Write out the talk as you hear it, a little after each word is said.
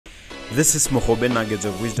This is Mogobe Nuggets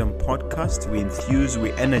of Wisdom podcast. We enthuse,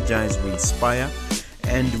 we energize, we inspire,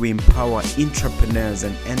 and we empower entrepreneurs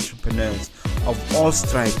and entrepreneurs of all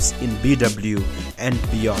stripes in BW and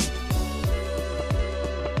beyond.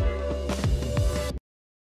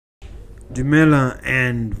 Dumela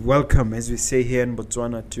and welcome, as we say here in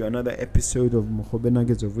Botswana, to another episode of Mogobe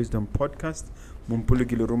Nuggets of Wisdom podcast.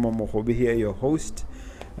 Mompoloki Lerumo Mogobe here, your host.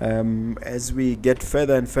 As we get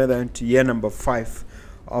further and further into year number 5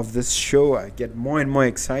 of this show, I get more and more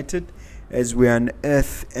excited as we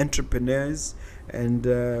unearth entrepreneurs, and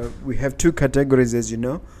we have 2 categories, as you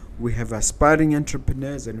know. We have aspiring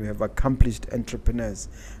entrepreneurs and we have accomplished entrepreneurs,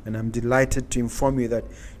 and I'm delighted to inform you that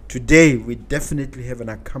today we definitely have an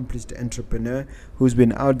accomplished entrepreneur who's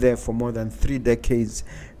been out there for more than 3 decades,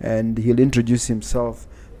 and he'll introduce himself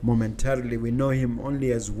momentarily. We know him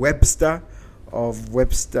only as Webster of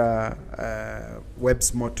Webster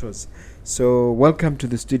Motors. So welcome to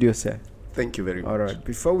the studio, sir. Thank you very much. All right.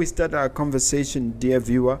 Before we start our conversation, dear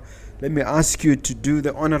viewer, let me ask you to do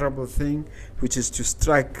the honorable thing, which is to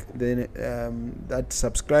strike the that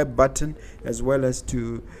subscribe button, as well as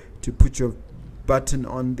to put your button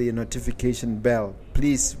on the notification bell.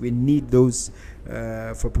 Please, we need those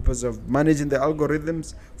for purpose of managing the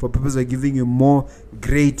algorithms, for purpose of giving you more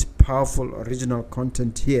great, powerful, original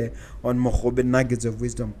content here on Mogobe Nuggets of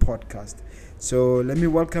Wisdom podcast. So let me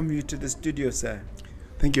welcome you to the studio, sir.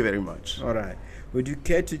 Thank you very much. All right. Would you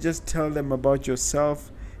care to just tell them about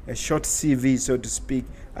yourself, a short CV, so to speak,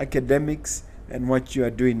 academics, and what you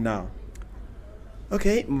are doing now?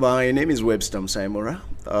 Okay, my name is Webster Musaemura.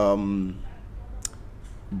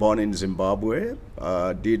 Born in Zimbabwe,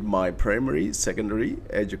 did my primary, secondary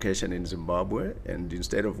education in Zimbabwe, and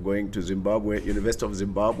instead of going to Zimbabwe, University of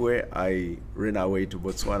Zimbabwe, I ran away to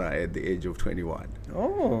Botswana at the age of 21.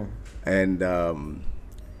 Oh. And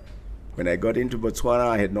when I got into Botswana,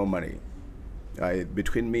 I had no money.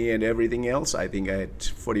 Between me and everything else, I think I had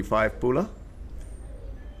 45 pula.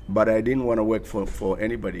 But I didn't want to work for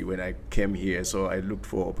anybody when I came here, so I looked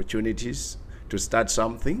for opportunities to start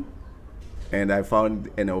something. And I found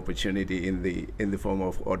an opportunity in the form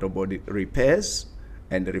of auto body repairs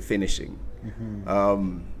and refinishing.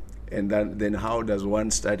 Mm-hmm. And then how does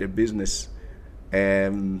one start a business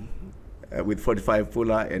with 45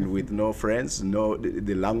 pula and with no friends? No,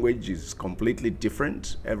 the language is completely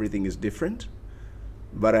different. Everything is different.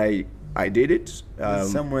 But I did it.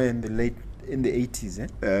 Somewhere in the 80s, eh?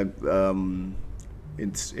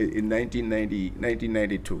 It's in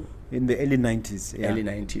 1992. In the early 90s, yeah. Early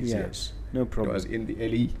 90s, yeah. Yes. No problem. It was in the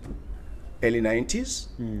early 90s.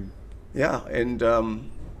 Yeah, and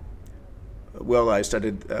I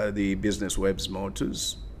started the business Webster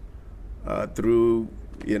Motors through,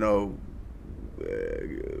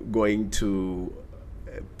 going to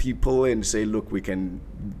people and say, look, we can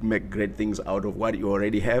make great things out of what you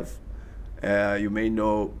already have. You may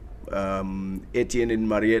know Etienne and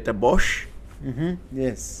Marietta Bosch. Mm-hmm.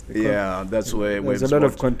 Yes. Yeah, that's where there's a lot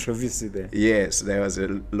of controversy there. Yes, there was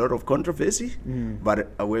a lot of controversy,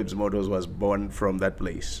 but Webster Motors was born from that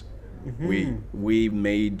place. Mm-hmm. We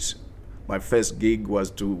made, my first gig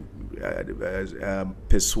was to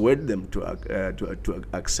persuade them to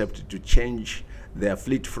accept, to change their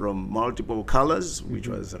fleet from multiple colors, which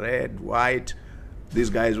was red, white.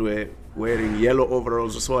 These guys were wearing yellow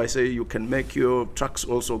overalls, so I say you can make your trucks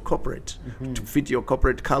also corporate to fit your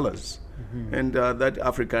corporate colors. And that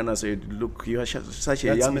Afrikaner said, look, you are such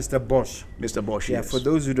a young... That's Mr. Bosch. Mr. Bosch, yeah, yes. For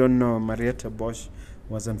those who don't know, Marietta Bosch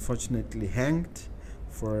was unfortunately hanged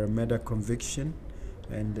for a murder conviction.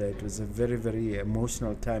 And it was a very, very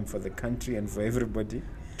emotional time for the country and for everybody.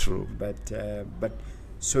 True. But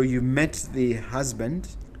so you met the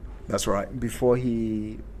husband. That's right. Before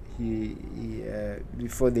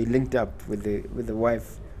before they linked up with the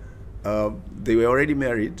wife. They were already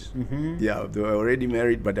married. Mm-hmm. Yeah, they were already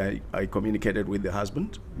married, but I communicated with the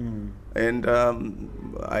husband. And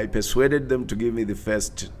I persuaded them to give me the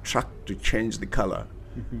first truck to change the color.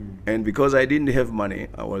 Mm-hmm. And because I didn't have money,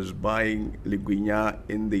 I was buying liguinya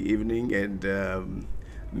in the evening and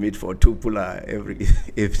meat for 2 pula every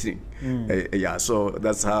evening. Yeah, so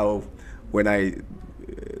that's how, when I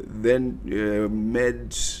then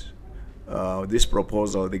made this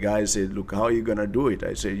proposal, the guy said, look, how are you going to do it?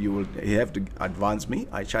 I said, you have to advance me.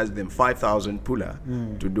 I charged them 5,000 pula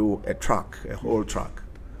to do a truck, a whole truck.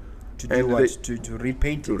 To do what? To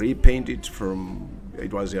repaint it? To repaint it from,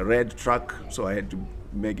 it was a red truck, so I had to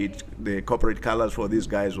make it, the corporate colors for these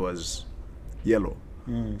guys was yellow.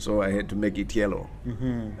 So I had to make it yellow.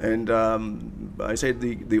 And I said,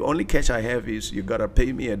 the only catch I have is you got to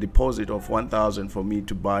pay me a deposit of 1,000 for me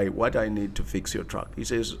to buy what I need to fix your truck. He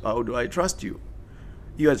says, how do I trust you?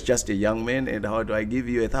 You are just a young man, and how do I give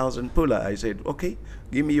you 1,000 pula? I said, okay,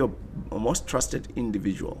 give me your most trusted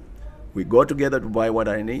individual. We go together to buy what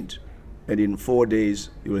I need, and in 4 days,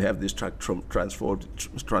 you will have this truck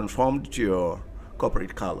transformed to your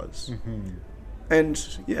corporate colors.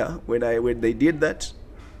 And yeah, when they did that,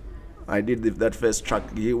 I did that first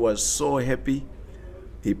truck. He was so happy.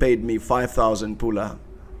 He paid me 5,000 pula,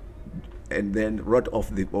 and then wrote off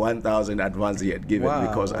the 1,000 advance he had given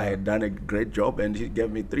because I had done a great job, and he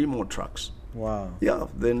gave me 3 more trucks. Wow. Yeah,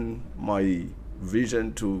 then my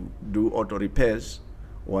vision to do auto repairs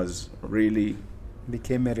was really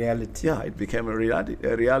became a reality. Yeah, it became a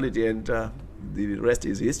reality, and the rest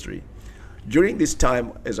is history. During this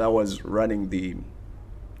time, as I was running the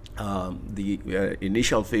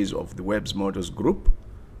initial phase of the Webbs Motors Group,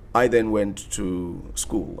 I then went to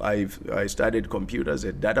school. I studied computers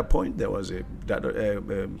at Data Point. There was a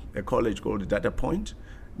college called Data Point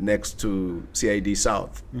next to CID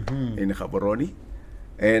South in Gaborone.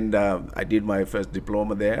 And I did my first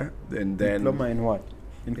diploma there. And then diploma in what?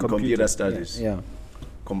 In computer studies. Yeah.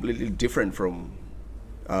 Completely different from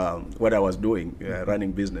what I was doing,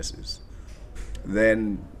 running businesses.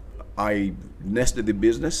 Then I nested the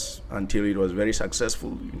business until it was very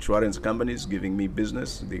successful. Insurance companies giving me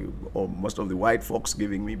business, most of the white folks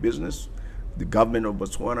giving me business, the government of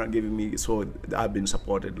Botswana giving me. So I've been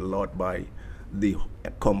supported a lot by the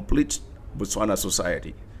complete Botswana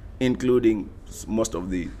society, including most of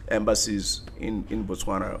the embassies in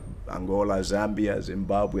Botswana, Angola, Zambia,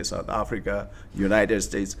 Zimbabwe, South Africa, United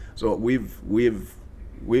States. So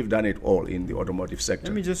we've done it all in the automotive sector.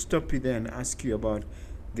 Let me just stop you there and ask you about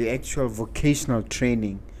the actual vocational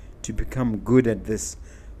training to become good at this.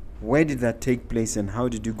 Where did that take place, and how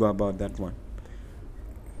did you go about that one?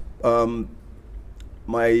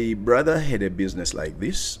 My brother had a business like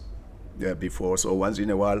this before, so once in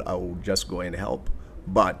a while I would just go and help.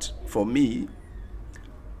 But for me,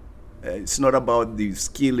 it's not about the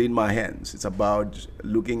skill in my hands. It's about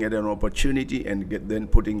looking at an opportunity and then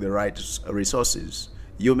putting the right resources,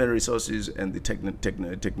 human resources and the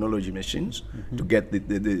technology machines to get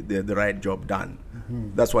the right job done.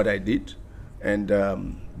 That's what I did. And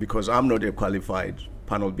because I'm not a qualified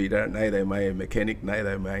panel beater, neither am I a mechanic,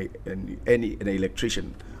 neither am I an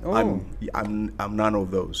electrician. I'm none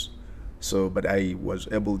of those. So, but I was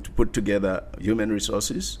able to put together human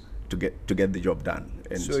resources to get the job done.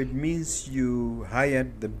 And so it means you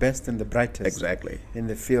hired the best and the brightest. Exactly. In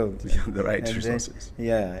the field. The right resources.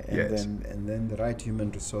 And then the right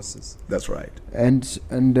human resources. That's right. And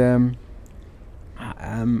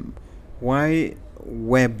why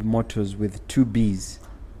Webb Motors with 2 B's?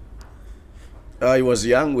 I was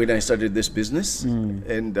young when I started this business,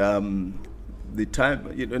 and the time,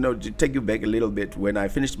 to take you back a little bit, when I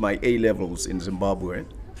finished my A-levels in Zimbabwe,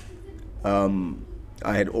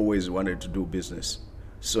 I had always wanted to do business.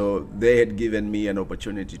 So they had given me an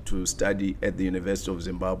opportunity to study at the University of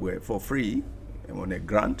Zimbabwe for free on a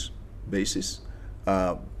grant basis,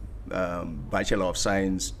 Bachelor of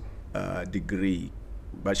Science degree,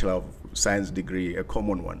 a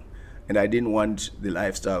common one. And I didn't want the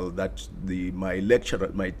lifestyle that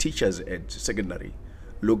my teachers at secondary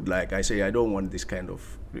looked like. I say, I don't want this kind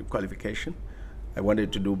of qualification. I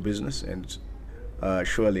wanted to do business, and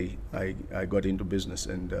surely I got into business.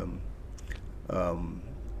 And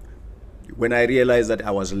when I realized that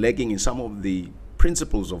I was lacking in some of the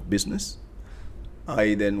principles of business,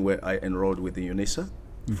 I enrolled with the UNISA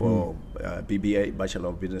for BBA, Bachelor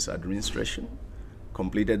of Business Administration,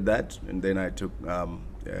 completed that, and then I took a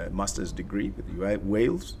master's degree with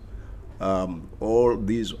Wales. All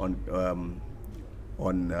these on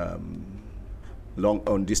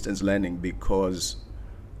distance learning, because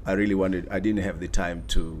I didn't have the time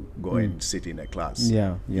to go and sit in a class.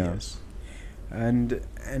 Yes.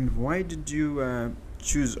 And why did you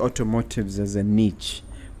choose automotives as a niche?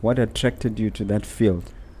 What attracted you to that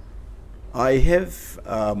field? I have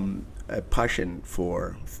a passion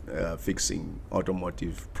for fixing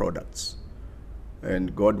automotive products,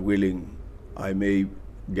 and God willing, I may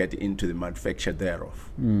get into the manufacture thereof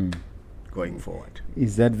going forward.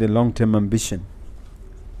 Is that the long-term ambition?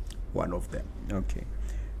 One of them. Okay.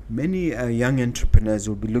 Many young entrepreneurs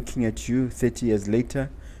will be looking at you 30 years later,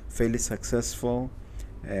 fairly successful,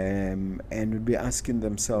 and will be asking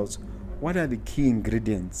themselves, what are the key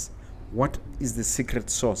ingredients? What is the secret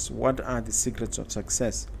sauce? What are the secrets of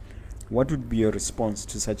success? What would be your response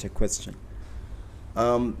to such a question?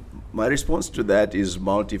 My response to that is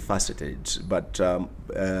multifaceted, but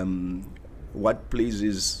what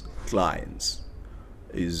pleases clients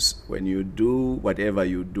is when you do whatever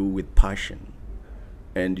you do with passion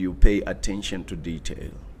and you pay attention to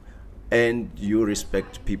detail and you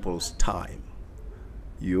respect people's time,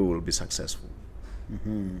 you will be successful.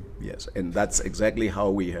 Yes, and that's exactly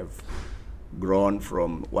how we have grown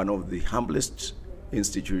from one of the humblest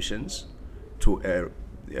institutions to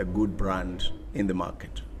a good brand in the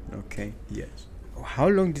market. Okay. Yes. How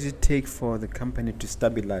long did it take for the company to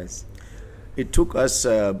stabilize? It took us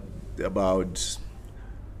about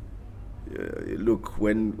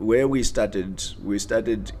where we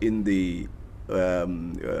started in the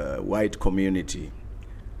white community,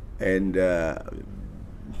 and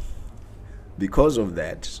because of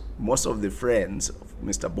that, most of the friends of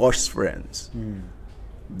Mr. Bosch's friends,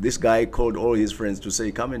 this guy called all his friends to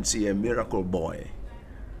say, come and see a miracle boy.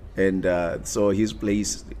 And so his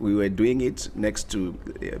place, we were doing it next to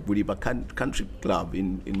Budiba Country Club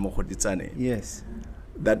in Mogoditsane. Yes.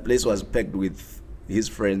 That place was packed with his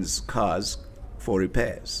friends' cars for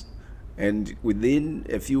repairs. And within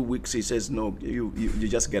a few weeks, he says, no, you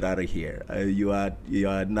just get out of here. You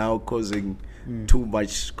are now causing too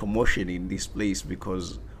much commotion in this place,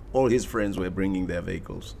 because all his friends were bringing their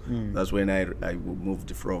vehicles. That's when I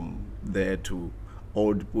moved from there to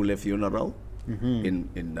Old Pule Funeral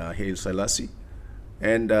in Haile Selassie.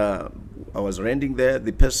 And I was renting there.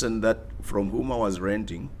 The person from whom I was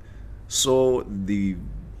renting saw the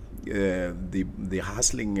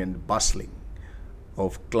hustling and bustling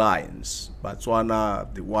of clients,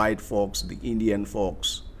 Botswana, the white folks, the Indian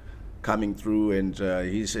folks coming through, and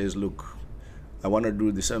he says, look, I want to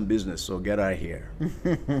do the same business, so get out of here.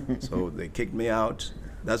 So they kicked me out.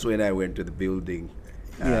 That's when I went to the building.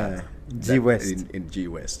 G West. In G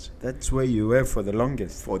West. That's where you were for the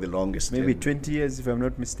longest. For the longest. Maybe 20 years, if I'm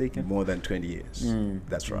not mistaken. More than 20 years.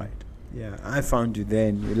 That's right. Yeah, I found you there,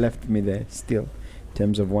 and you left me there still, in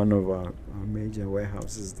terms of one of our major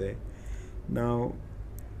warehouses there. Now,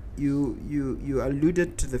 you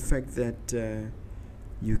alluded to the fact that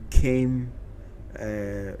you came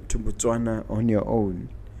to Botswana on your own.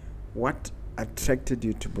 What attracted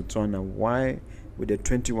you to Botswana? Why would a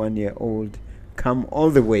 21-year-old come all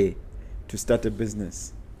the way to start a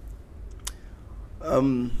business? I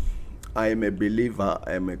am a believer,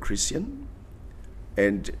 I am a Christian,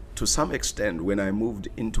 and to some extent when I moved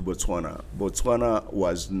into Botswana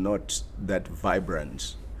was not that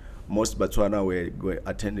vibrant. Most Botswana were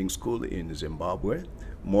attending school in Zimbabwe.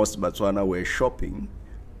 Most Botswana were shopping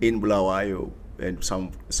in Bulawayo and some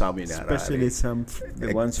in Harare. Especially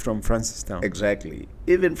the ones from Francistown. Exactly.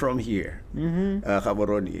 Even from here,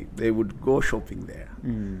 Gaborone, they would go shopping there.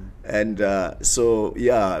 And so,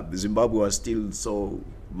 yeah, Zimbabwe was still so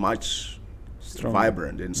much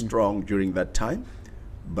vibrant and strong during that time.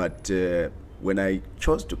 But when I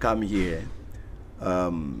chose to come here,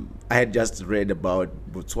 I had just read about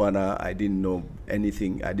Botswana. I didn't know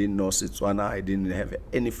anything. I didn't know Setswana. I didn't have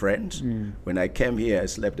any friends. When I came here, I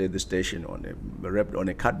slept at the station on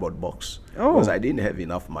a cardboard box because I didn't have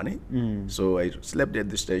enough money. So I slept at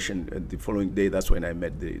the station. And the following day, that's when I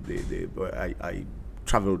met I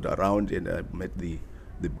traveled around and I met the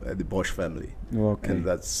Bosch family. Okay. And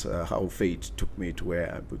that's how fate took me to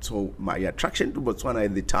where I put. So my attraction to Botswana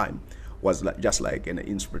at the time was just like an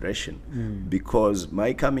inspiration, because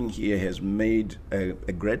my coming here has made a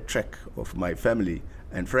great trek of my family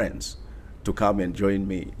and friends to come and join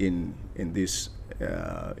me in this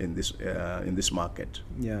market.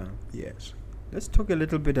 Yeah. Yes. Let's talk a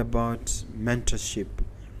little bit about mentorship.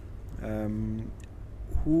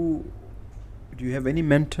 Who do you have any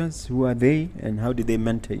mentors? Who are they, and how did they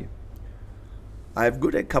mentor you? I've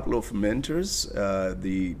got a couple of mentors.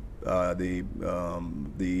 The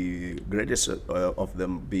greatest of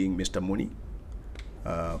them being Mr. Muni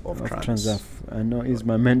of Transaf. I know he's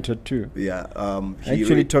my mentor too. Yeah. I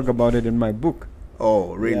actually talk about it in my book.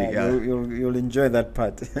 Oh, really? Yeah. You'll enjoy that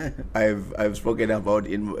part. I've spoken about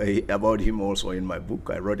him also in my book.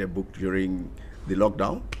 I wrote a book during the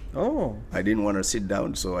lockdown. Oh. I didn't want to sit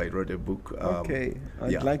down, so I wrote a book. Okay.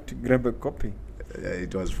 I'd like to grab a copy.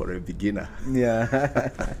 It was for a beginner. Yeah.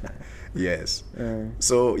 Yes.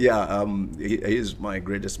 So yeah, he is my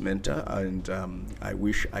greatest mentor, and I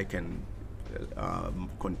wish I can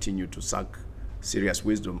continue to suck serious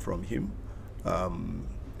wisdom from him.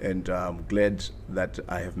 And I'm glad that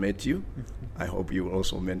I have met you. I hope you will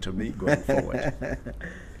also mentor me going forward.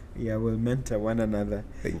 Yeah, we'll mentor one another.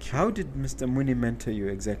 Thank you. How did Mr. Muni mentor you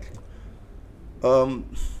exactly?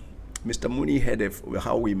 Mr. Muni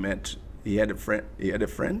how we met. He had a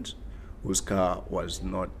friend whose car was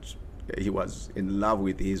not. He was in love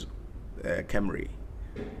with his Camry.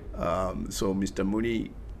 So Mr.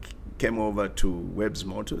 Muni came over to Webb's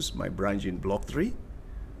Motors, my branch in Block 3,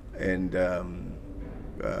 and to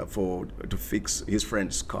fix his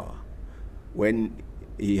friend's car. When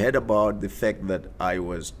he heard about the fact that I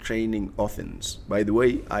was training orphans. By the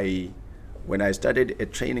way, when I started a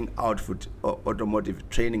training outfit, automotive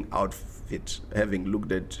training outfit, having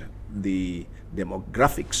looked at the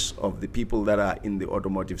demographics of the people that are in the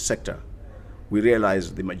automotive sector, we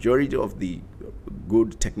realized the majority of the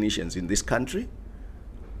good technicians in this country,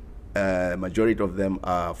 majority of them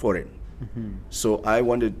are foreign. So I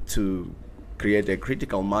wanted to create a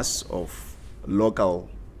critical mass of local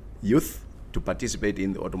youth to participate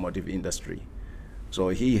in the automotive industry. So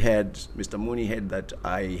Mr. Mooney had that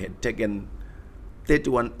I had taken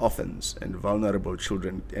 31 orphans and vulnerable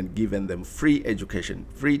children and given them free education,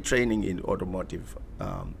 free training in automotive.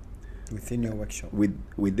 Within your workshop?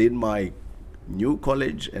 Within my new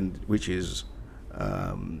college, and which is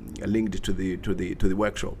linked to the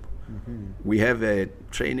workshop. We have a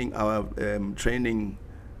training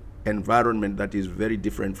environment that is very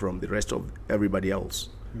different from the rest of everybody else.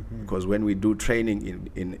 Because when we do training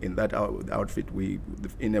in that outfit,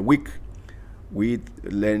 in a week we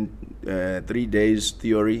learn 3 days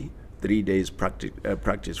theory, 3 days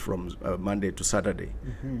practice from Monday to Saturday.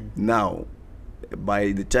 Now,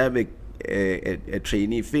 by the time a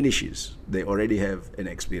trainee finishes, they already have an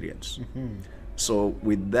experience. So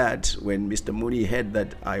with that, when Mr. Mooney heard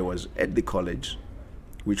that I was at the college,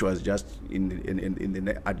 which was just in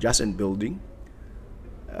the adjacent building,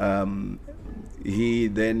 he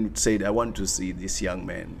then said, I want to see this young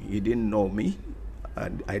man. He didn't know me,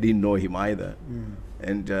 and I didn't know him either.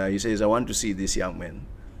 And he says, I want to see this young man.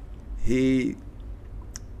 He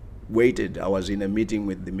waited. I was in a meeting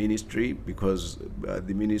with the ministry, because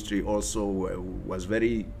the ministry also was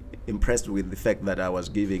very impressed with the fact that I was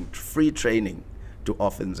giving free training to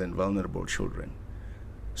orphans and vulnerable children.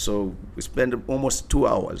 So we spent almost 2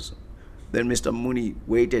 hours. Then Mr. Mooney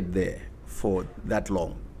waited there for that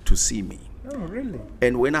long to see me. Oh, really?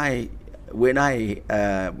 And when I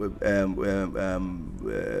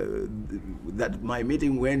that my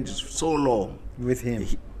meeting went so long with him.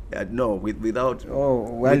 Without. Oh,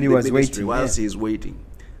 while he was waiting. Whilst he's waiting,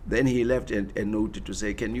 then he left a note to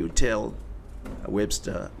say, "Can you tell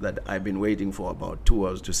Webster that I've been waiting for about 2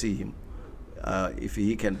 hours to see him? If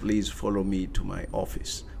he can please follow me to my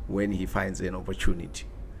office when he finds an opportunity."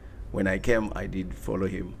 When I came, I did follow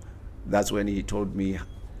him. That's when he told me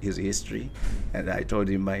his history, and I told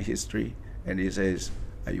him my history, and he says,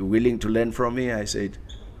 "Are you willing to learn from me?" I said,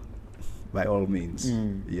 "By all means,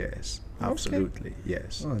 yes, absolutely,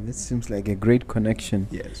 yes." Oh, this seems like a great connection.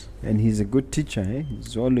 Yes. And he's a good teacher, eh?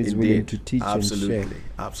 He's always willing to teach and share.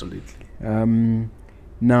 Absolutely.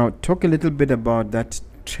 Now, talk a little bit about that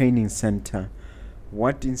training center.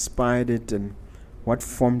 What inspired it, and what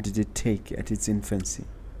form did it take at its infancy?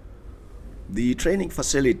 The training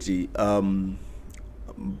facility,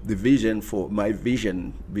 my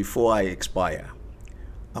vision before I expire,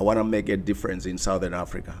 I want to make a difference in Southern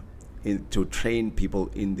Africa, to train people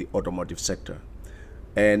in the automotive sector.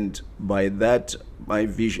 And by that, my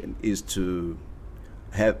vision is to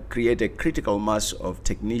create a critical mass of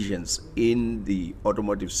technicians in the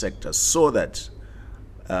automotive sector, so that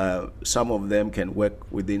some of them can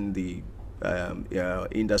work within the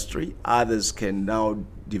industry. Others can now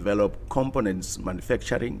develop components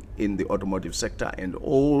manufacturing in the automotive sector, and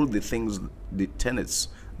all the things, the tenets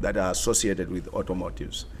that are associated with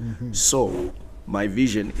automotives. So my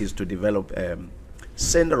vision is to develop a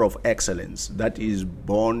center of excellence that is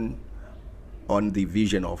born on the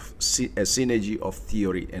vision of a synergy of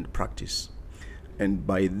theory and practice. And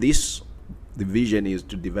by this, the vision is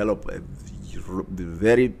to develop a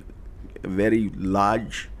very, very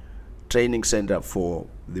large training center for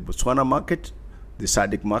the Botswana market, the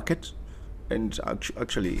SADC market, and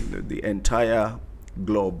actually the entire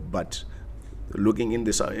globe. But looking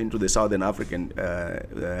into the Southern African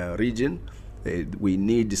region, we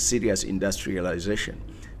need serious industrialization.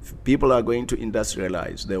 If people are going to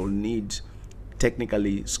industrialize, they will need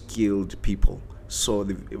technically skilled people. So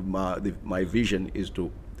my vision is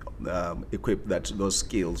to equip those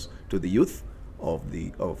skills to the youth of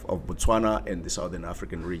Botswana and the Southern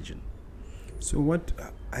African region. So what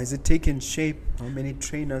has it taken shape? How many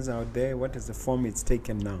trainers out there? What is the form it's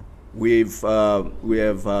taken now? We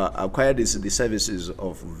have acquired the services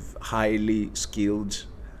of highly skilled,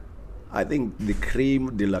 I think the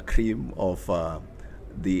cream de la cream of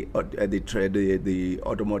the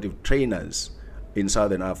automotive trainers in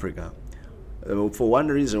Southern Africa. For one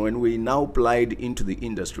reason, when we now applied into the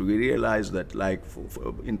industry, we realized that, like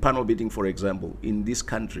in panel beating, for example, in this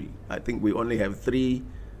country, I think we only have 3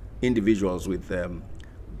 individuals with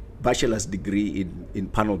bachelor's degree in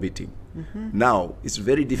panel beating. Now it's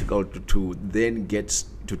very difficult to then get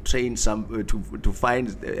to train to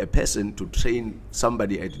find a person to train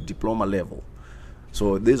somebody at diploma level.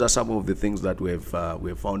 So these are some of the things that we've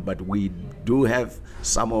found, but we do have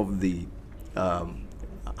some of the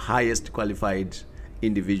highest qualified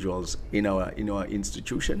individuals in our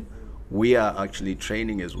institution. We are actually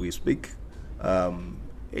training as we speak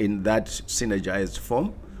in that synergized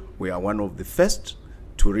form. We are one of the first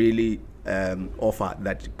to really offer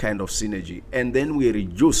that kind of synergy, and then we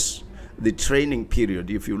reduce the training period.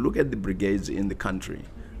 If you look at the brigades in the country,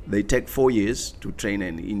 they take 4 years to train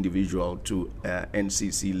an individual to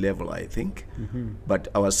NCC level, I think. But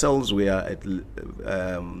ourselves, we are at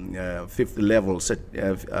fifth level,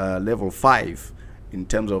 level 5 in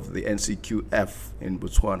terms of the NCQF in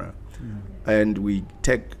Botswana, and we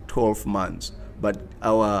take 12 months. But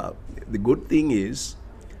the good thing is,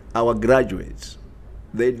 our graduates,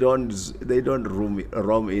 they don't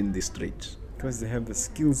roam in the streets because they have the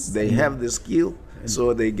skills. They have the skill.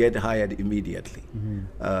 So they get hired immediately.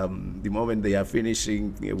 The moment they are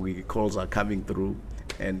finishing, calls are coming through,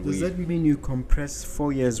 and does that mean you compress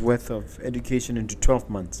 4 years worth of education into 12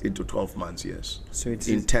 months? Into 12 months, yes. So it's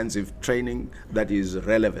intensive training that is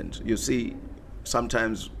relevant. You see,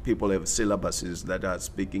 sometimes people have syllabuses that are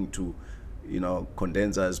speaking to,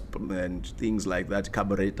 condensers and things like that,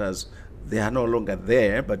 carburetors. They are no longer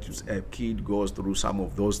there, but a kid goes through some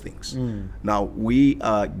of those things. Now we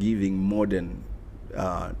are giving modern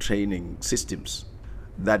training systems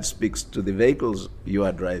that speaks to the vehicles you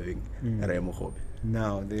are driving at Mogobe.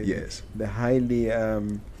 Now, yes, the highly,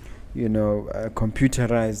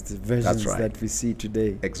 computerized versions right. that we see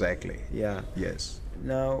today. Exactly. Yeah. Yes.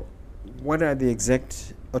 Now, what are the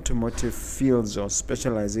exact automotive fields or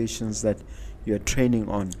specializations that you are training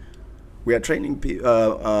on? We are training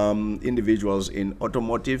individuals in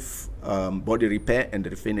automotive, body repair and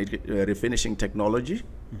refinishing technology.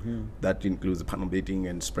 That includes panel beating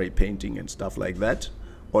and spray painting and stuff like that.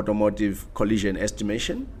 Automotive collision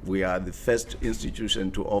estimation. We are the first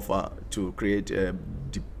institution to create a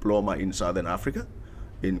diploma in Southern Africa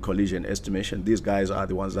in collision estimation. These guys are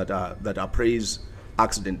the ones that appraise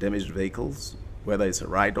accident damaged vehicles, whether it's a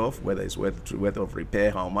write-off, whether it's worth of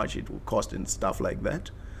repair, how much it will cost and stuff like that.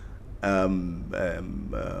 Then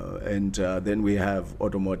we have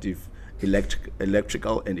automotive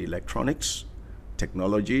electrical and electronics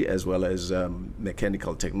technology, as well as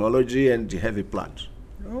mechanical technology and heavy plant.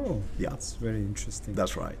 Oh, yeah, that's very interesting.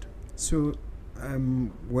 That's right. So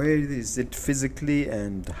where is it physically,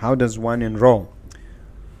 and how does one enroll?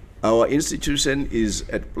 Our institution is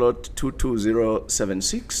at plot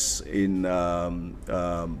 22076 in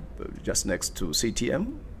just next to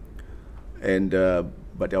CTM, and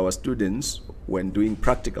but our students, when doing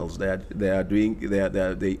practicals, they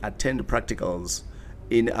attend practicals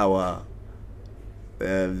in our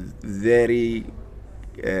very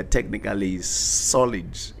technically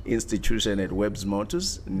solid institution at Webster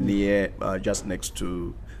Motors, near just next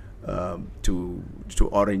to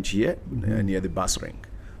Orange here, near the bus ring.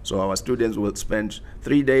 So our students will spend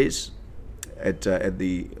 3 days in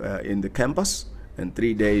the campus and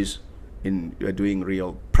 3 days in doing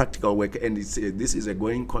real practical work. And this is a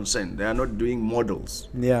going concern. They are not doing models.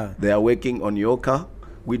 Yeah. They are working on your car.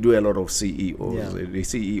 We do a lot of CEOs, Yeah. the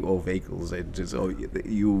CEO vehicles. So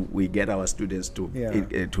we get our students to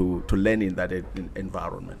learn in that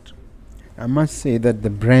environment. I must say that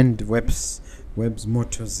the brand Web's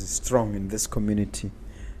Motors is strong in this community,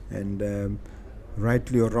 and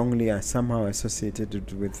rightly or wrongly, I somehow associated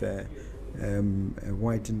it with a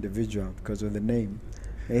white individual because of the name.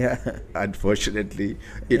 Yeah. Unfortunately,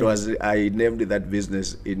 it was I named that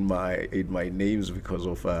business in my names because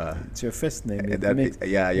of it's your first name. It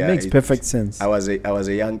makes perfect sense. I was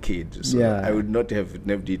a young kid, so Yeah. I would not have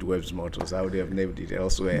named it Web's Motors. I would have named it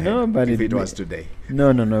elsewhere. No, but if it was today.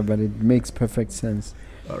 No, but it makes perfect sense.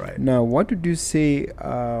 All right. Now, what would you say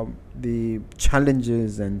the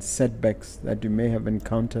challenges and setbacks that you may have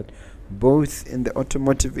encountered, both in the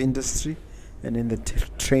automotive industry and in the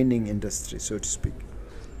training industry, so to speak?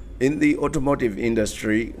 In the automotive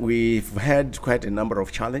industry, we've had quite a number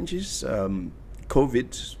of challenges.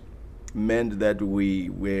 COVID meant that we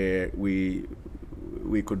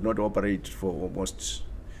could not operate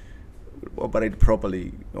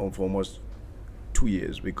properly for almost 2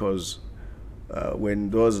 years, because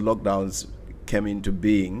when those lockdowns came into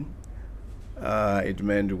being, it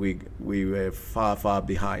meant we were far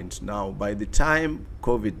behind. Now, by the time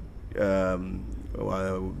COVID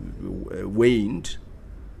waned,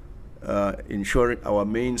 our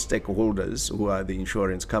main stakeholders, who are the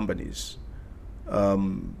insurance companies,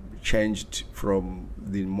 changed from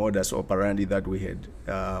the modus operandi that we had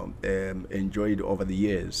enjoyed over the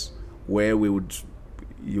years, where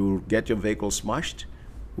you get your vehicle smashed,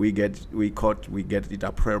 we get it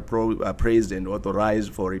appraised and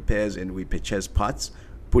authorized for repairs, and we purchase parts,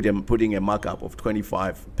 putting a markup of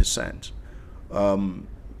 25%.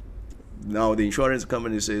 Now the insurance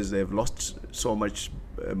company says they've lost so much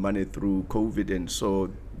money through COVID, and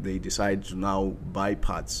so they decide to now buy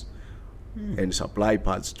parts and supply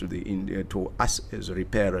parts to us as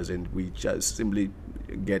repairers, and we just simply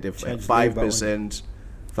get a 5%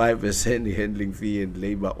 handling fee and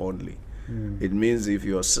labor only. It means if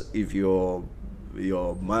your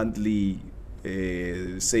monthly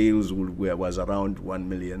sales was around 1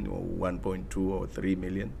 million or 1.2 or 3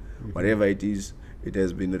 million, whatever it is, it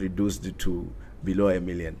has been reduced to below $1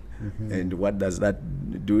 million. And what does that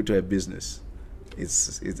do to a business?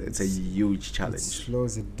 It's a huge challenge. It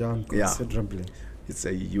slows it down considerably. Yeah. It's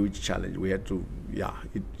a huge challenge. We had to,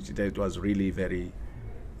 it was really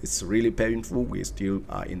it's really painful. We still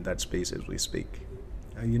are in that space as we speak.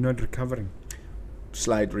 Are you not recovering?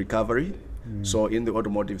 Slight recovery. So in the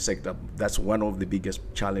automotive sector, that's one of the biggest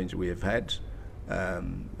challenge we have had,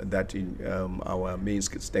 that our main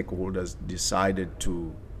stakeholders decided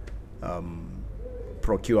to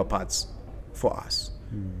procure parts for us.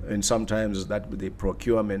 And sometimes that the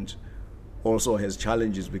procurement also has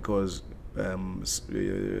challenges because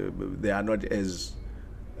they are not as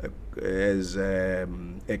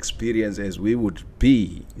experienced as we would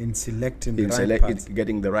be in selecting the right parts.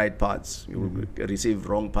 Getting the right parts. You will receive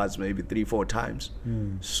wrong parts maybe 3-4 times.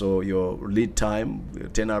 So your lead time, your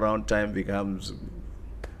turnaround time becomes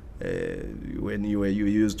when you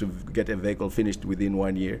used to get a vehicle finished within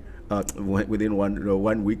 1 year, within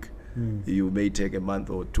 1 week. You may take a month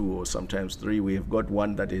or 2 or sometimes 3. We have got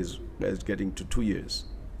one that is getting to 2 years.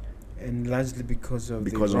 And largely because of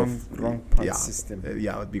the wrong part system.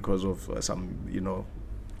 Because of some,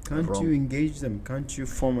 Can't you engage them? Can't you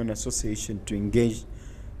form an association to engage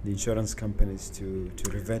the insurance companies to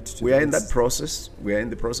revert to We are in that process. We are in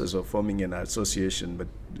the process of forming an association, but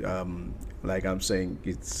like I'm saying,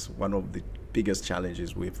 it's one of the biggest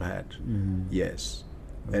challenges we've had. Yes.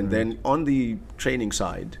 Okay. And then on the training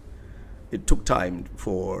side, it took time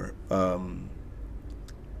for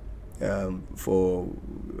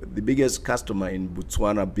the biggest customer in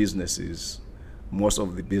Botswana businesses, most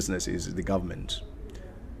of the businesses is the government.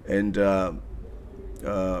 And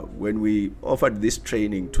when we offered this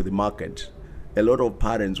training to the market, a lot of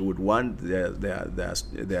parents would want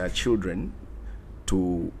their children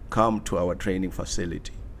to come to our training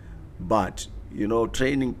facility. But,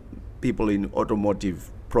 training people in automotive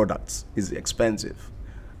products is expensive.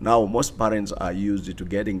 Now, most parents are used to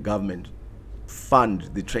getting government fund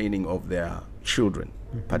the training of their children,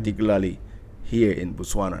 particularly here in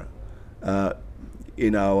Botswana.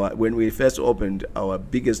 When we first opened, our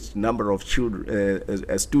biggest number of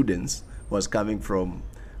children, students, was coming from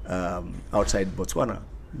outside Botswana,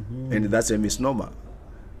 and that's a misnomer.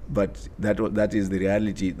 But that is the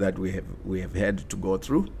reality that we have had to go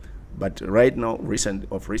through. But right now, recent,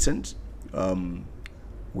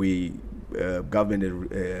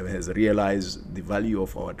 government has realized the value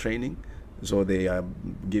of our training, so they are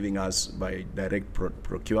giving us by direct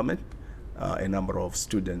procurement a number of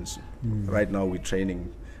students. Right now we're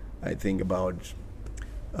training, I think about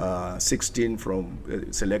 16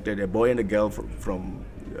 selected, a boy and a girl from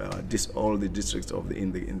all the districts of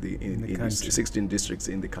in 16 districts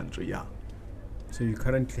in the country. Yeah. So you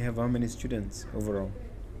currently have how many students overall?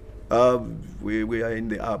 We are in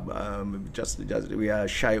the we are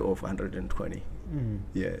shy of 120.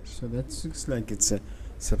 Yes. So that looks like it's a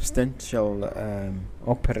substantial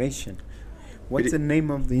operation. What's the name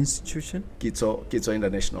of the institution? Kitso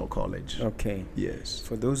International College. Okay. Yes.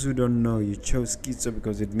 For those who don't know, you chose Kitso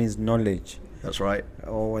because it means knowledge. That's right.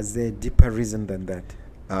 Or was there a deeper reason than that?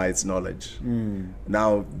 It's knowledge.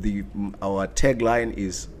 Now, our tagline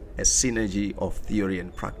is a synergy of theory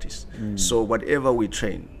and practice. So whatever we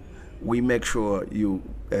train, we make sure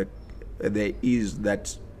there is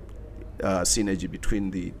that synergy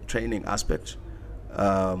between the training aspect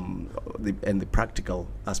and the practical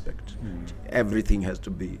aspect. Everything has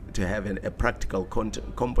to have a practical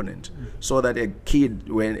component, so that a kid,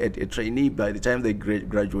 when a trainee, by the time they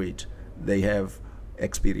graduate, they have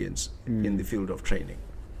experience in the field of training.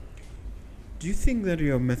 Do you think that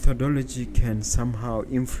your methodology can somehow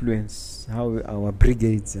influence how our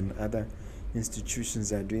brigades and other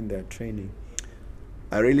institutions are doing their training?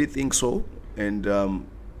 I really think so, and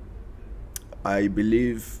I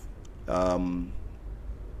believe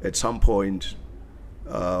at some point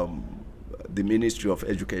the Ministry of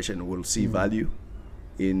Education will see value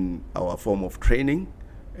in our form of training,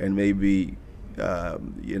 and maybe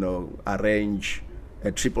arrange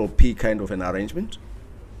a triple P kind of an arrangement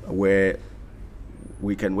where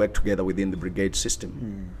we can work together within the brigade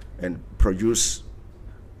system and produce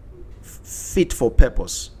fit for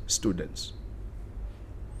purpose students.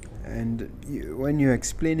 And when you're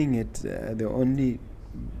explaining it, the only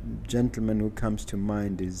gentleman who comes to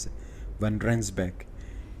mind is Van Rensburg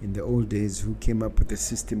in the old days, who came up with a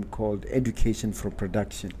system called education for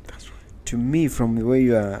production. That's right. To me, from the way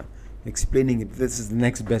you are explaining it, this is the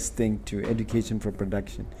next best thing to education for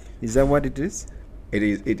production. Is that what it is?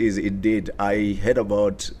 It is indeed. I heard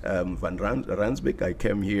about Van Rensburg. I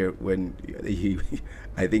came here when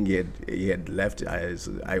I think he had left.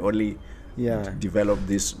 I only developed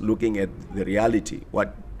this looking at the reality,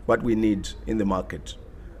 what we need in the market.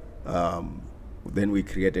 Then we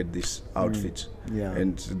created this outfit,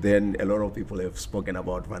 and then a lot of people have spoken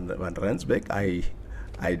about Van Rensburg. I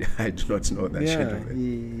do not know that. Yeah,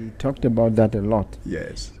 he talked about that a lot.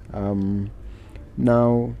 Yes.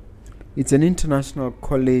 Now, it's an international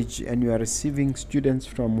college, and you are receiving students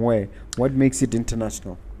from where? What makes it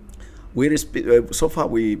international? So far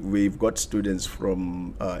we've got students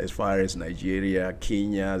from as far as Nigeria,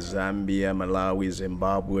 Kenya, Zambia, Malawi,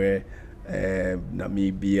 Zimbabwe,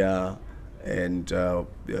 Namibia, and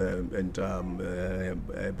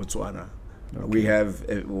Botswana. Okay. We have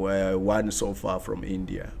one so far from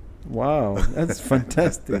India. Wow, that's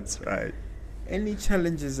fantastic. That's right. Any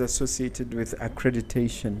challenges associated with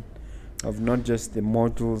accreditation of not just the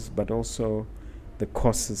modules but also the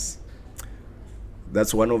courses?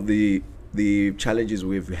 That's one of the challenges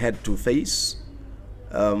we've had to face.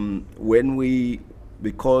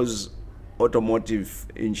 Because automotive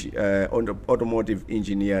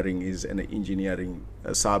engineering is an engineering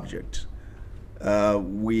subject,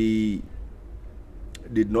 we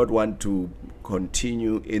did not want to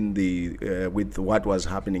continue in with what was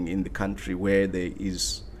happening in the country, where there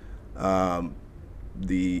is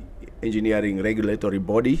the engineering regulatory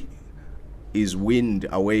body is weaned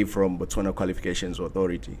away from Botswana Qualifications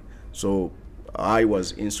Authority. So I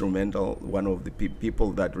was instrumental, one of the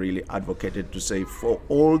people that really advocated to say for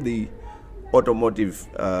all the automotive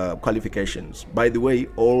qualifications. By the way,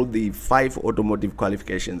 all the 5 automotive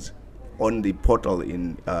qualifications on the portal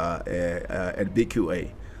at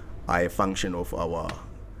BQA are a function of our,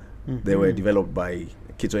 they were developed by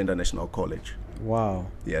Kitso International College. Wow.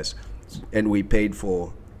 Yes. And we paid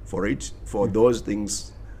for it, for those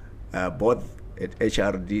things, both at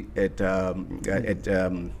HRD, at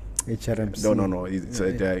HRMC. No, it's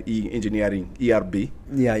at engineering, ERB.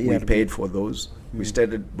 Yeah, ERB. We paid for those. We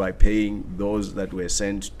started by paying those that were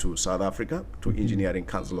sent to South Africa, to Engineering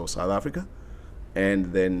Council of South Africa.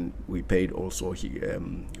 And then we paid also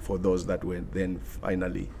for those that were then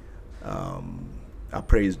finally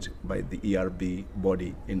appraised by the ERB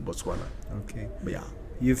body in Botswana. Okay. Yeah.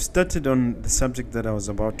 You've started on the subject that I was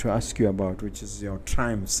about to ask you about, which is your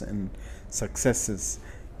triumphs and successes.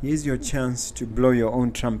 Here's your chance to blow your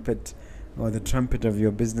own trumpet, or the trumpet of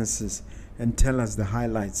your businesses, and tell us the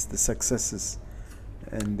highlights, the successes,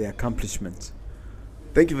 and the accomplishments.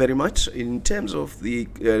 Thank you very much. In terms of the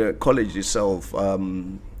college itself,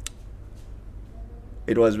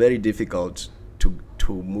 it was very difficult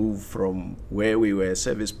to move from where we were a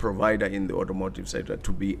service provider in the automotive sector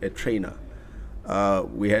to be a trainer.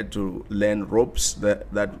 We had to learn ropes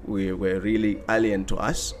that were really alien to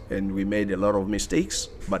us, and we made a lot of mistakes.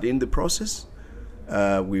 But in the process,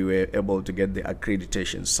 we were able to get the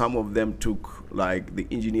accreditation. Some of them took, like the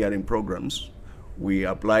engineering programs. We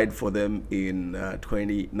applied for them in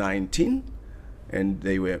 2019, and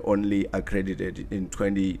they were only accredited in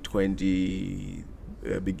 2020,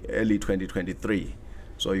 early 2023.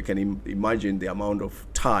 So you can imagine the amount of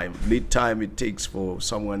lead time it takes for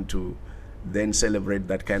someone to then celebrate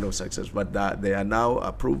that kind of success. But they are now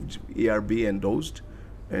approved, ERB endorsed,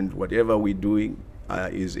 and whatever we're doing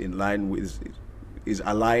is in line with, is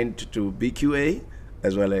aligned to BQA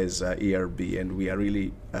as well as ERB, and we are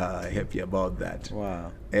really happy about that.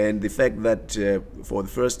 Wow. And the fact that for the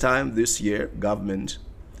first time this year, government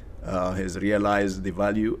has realized the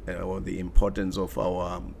value or the importance of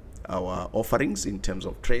our offerings in terms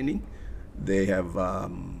of training. They have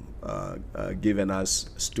given us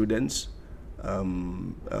students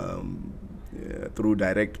through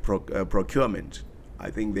direct procurement. I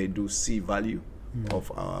think they do see value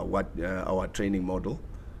of our training model,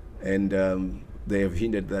 and they have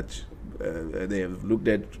hinted that they have looked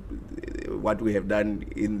at what we have done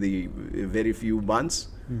in the very few months.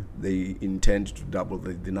 They intend to double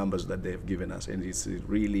the numbers that they have given us, and it's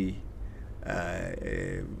really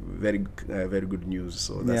very good news.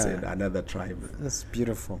 So that's another tribe. That's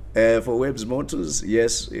beautiful. For Webster Motors,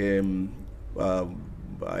 yes, we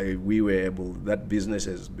were able. That business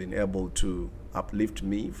has been able to uplift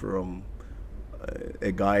me from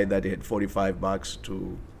a guy that had $45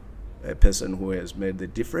 to a person who has made the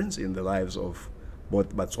difference in the lives of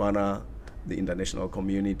both Botswana, the international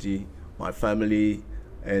community, my family,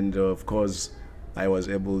 and of course, I was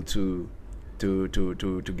able to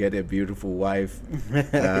get a beautiful wife.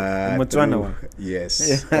 Botswana.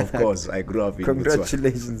 Yes, of course. I grew up in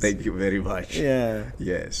Congratulations. Botswana. Thank you very much. Yeah.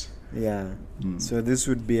 Yes. Yeah. So this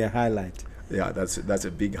would be a highlight. Yeah, that's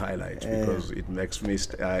a big highlight because it makes me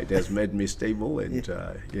it has made me stable and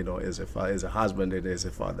as a husband and as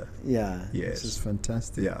a father. Yeah. Yes. This is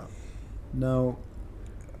fantastic. Yeah. Now,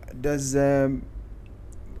 does the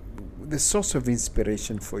source of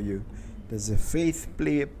inspiration for you, does the faith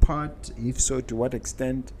play a part? If so, to what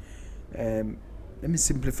extent? Let me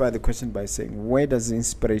simplify the question by saying, where does the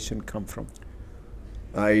inspiration come from?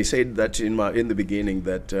 I said that in the beginning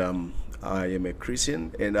that I am a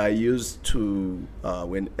Christian, and I used to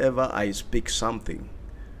whenever I speak something,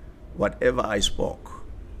 whatever I spoke,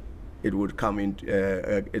 it would come in.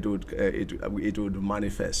 It would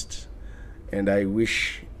manifest, and I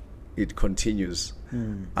wish it continues.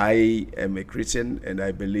 I am a Christian, and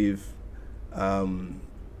I believe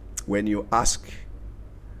when you ask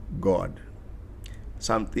God,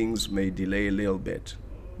 some things may delay a little bit,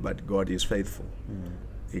 but God is faithful.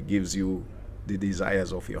 He gives you the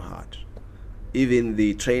desires of your heart. Even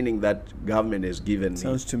the training that government has given me.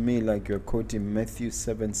 Sounds to me like you're quoting Matthew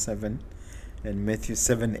 7:7 and Matthew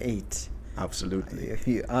 7:8. Absolutely.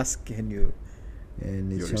 You ask and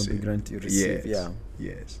it shall be granted. You receive. Yes.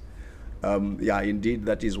 Yes. Indeed,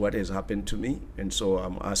 that is what has happened to me, and so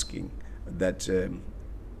I'm asking that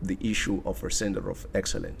the issue of a center of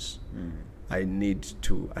excellence, I need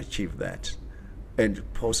to achieve that, and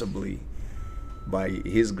possibly by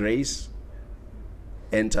His grace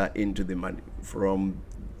enter into the money from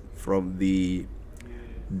the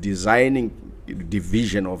designing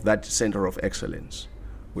division of that center of excellence.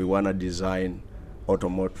 We want to design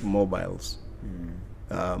automobiles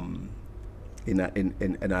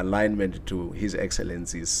in alignment to His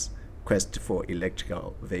Excellency's quest for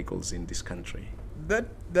electrical vehicles in this country.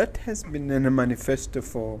 That has been in a manifesto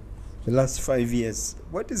for the last 5 years.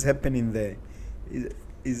 What is happening there?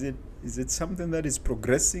 Is it something that is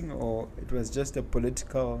progressing, or it was just a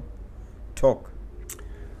political talk?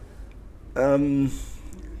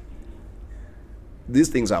 These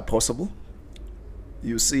things are possible.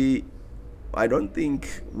 You see, I don't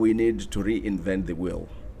think we need to reinvent the wheel.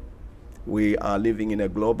 We are living in a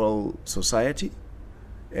global society,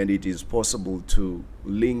 and it is possible to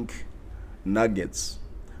link nuggets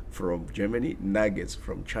from Germany, nuggets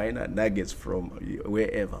from China, nuggets from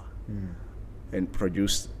wherever, and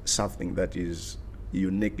produce something that is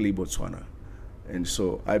uniquely Botswana. And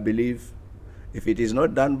so I believe if it is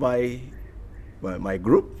not done by my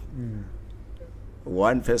group,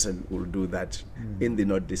 one person will do that in the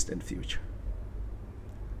not distant future.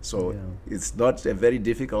 So it's not a very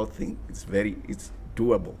difficult thing. It's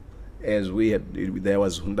doable. As there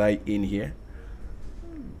was Hyundai in here.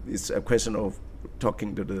 It's a question of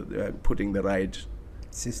talking to putting the right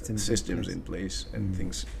systems in place, and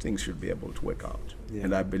things should be able to work out. Yeah.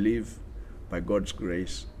 And I believe, by God's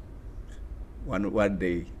grace, one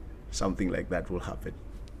day something like that will happen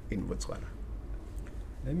in Botswana.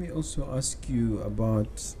 Let me also ask you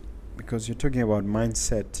about, because you're talking about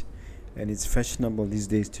mindset, and it's fashionable these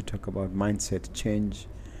days to talk about mindset change,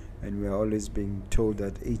 and we're always being told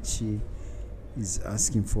that HE is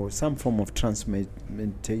asking for some form of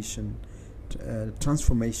transformation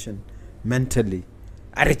mentally.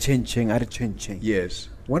 Yes.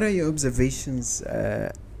 What are your observations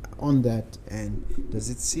on that, and does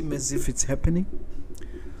it seem as if it's happening?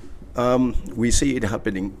 We see it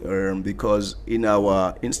happening because in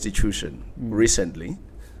our institution recently,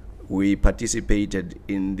 we participated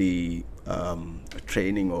in the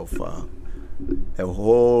training of a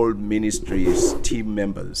whole ministry's team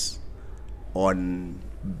members on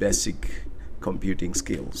basic computing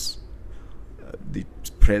skills. The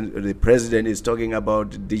president is talking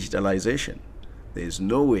about digitalization. There is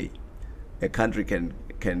no way a country can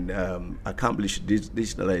accomplish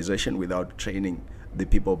digitalization without training the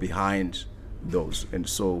people behind those. And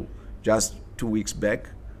so just 2 weeks back,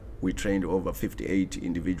 we trained over 58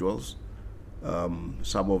 individuals.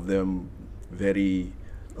 Some of them very...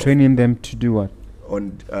 Training them to do what?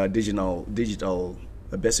 On digital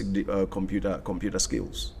basic computer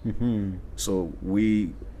skills. So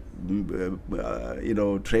we,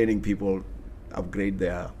 training people upgrade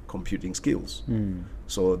their computing skills.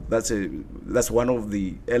 So that's one of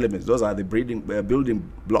the elements. Those are the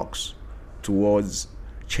building blocks towards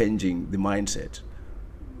changing the mindset.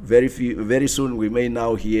 Very soon we may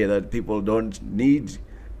now hear that people don't need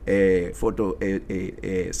a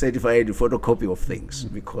certified photocopy of things,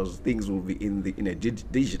 because things will be in a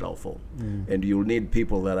digital form, and you'll need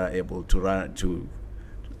people that are able to run to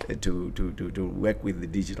work with the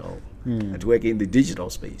digital, to work in the digital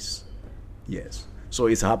space. Yes, so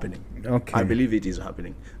it's happening. Okay, I believe it is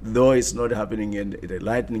happening, though it's not happening at a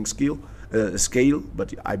lightning scale,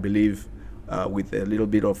 but I believe with a little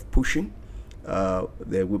bit of pushing,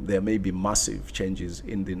 there may be massive changes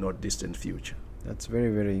in the not distant future. That's very,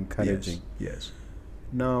 very encouraging. Yes.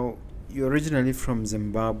 Now, you're originally from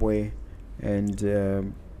Zimbabwe, and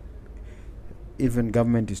even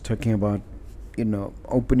government is talking about,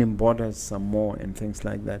 opening borders some more and things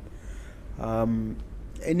like that.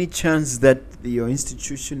 Any chance that your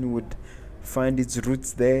institution would find its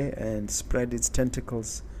roots there and spread its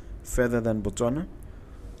tentacles further than Botswana?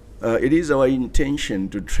 It is our intention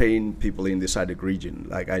to train people in the SADC region.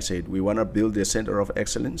 Like I said, we want to build a center of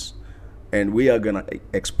excellence, and we are going to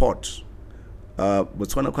export.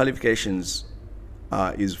 Botswana qualifications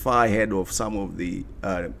is far ahead of some of the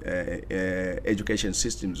education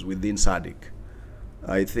systems within SADC.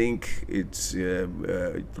 I think it's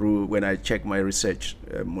through, when I check my research,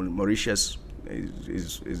 Mauritius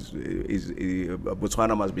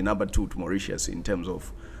Botswana must be number 2 to Mauritius in terms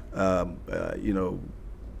of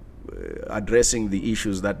addressing the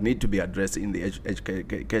issues that need to be addressed in the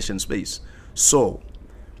education space. So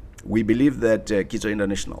we believe that Kitso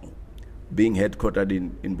International, being headquartered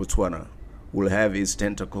in Botswana, will have its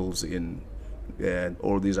tentacles in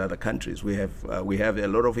all these other countries. We have a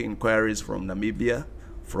lot of inquiries from Namibia,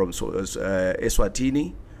 from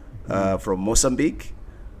Eswatini, from Mozambique,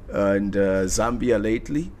 and Zambia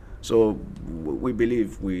lately. So we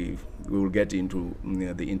believe we will get into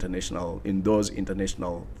those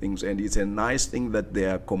international things, and it's a nice thing that they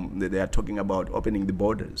are talking about opening the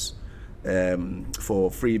borders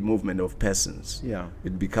for free movement of persons. Yeah,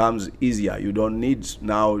 it becomes easier. You don't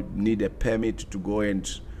need a permit to go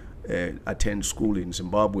and attend school in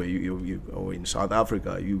Zimbabwe or in South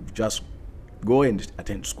Africa. You just go and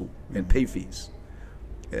attend school and pay fees.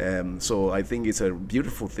 So I think it's a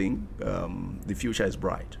beautiful thing. The future is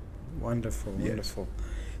bright. Wonderful, yes. Wonderful.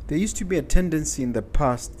 There used to be a tendency in the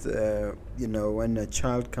past, when a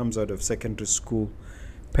child comes out of secondary school,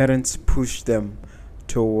 parents push them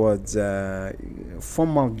towards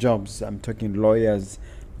formal jobs. I'm talking lawyers,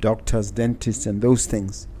 doctors, dentists, and those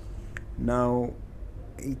things. Now,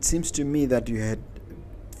 it seems to me that you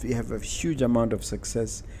have a huge amount of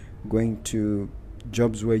success going to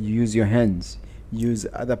jobs where you use your hands, use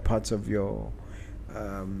other parts of your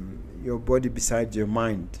body besides your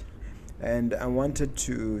mind. And I wanted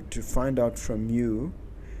to find out from you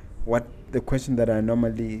what the question that I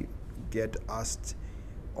normally get asked.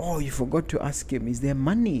 Oh, you forgot to ask him, is there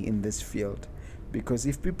money in this field? Because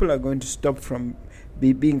if people are going to stop from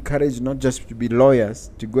being encouraged not just to be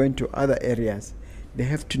lawyers, to go into other areas, they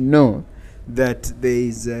have to know that there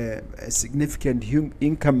is a significant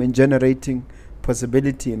income and generating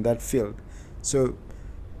possibility in that field. So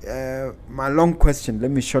my long question,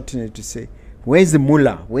 let me shorten it to say, where's the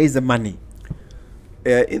mullah? Where's the money?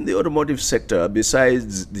 In the automotive sector,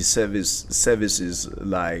 besides the services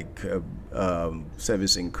like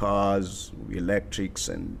servicing cars, electrics,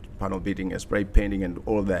 and panel beating and spray painting and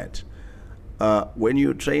all that, when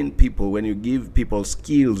you train people, when you give people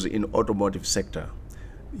skills in automotive sector,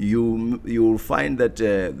 you'll find that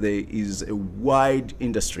there is a wide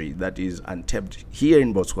industry that is untapped here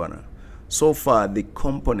in Botswana. So far, the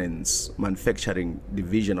components manufacturing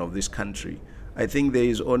division of this country, I think there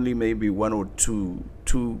is only maybe one or two.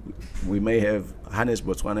 We may have Harness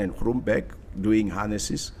Botswana and Groenbeek doing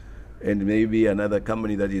harnesses, and maybe another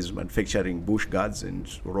company that is manufacturing bush guards and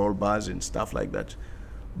roll bars and stuff like that.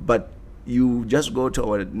 But you just go to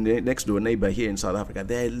our next door neighbor here in South Africa,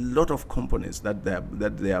 there are a lot of components that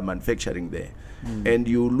they are manufacturing there. And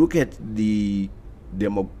you look at the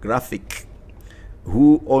demographic,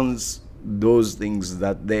 who owns those things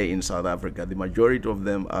that there in South Africa, the majority of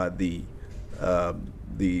them are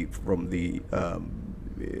from the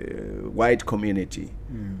white community.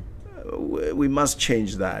 We must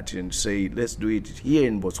change that and say, let's do it here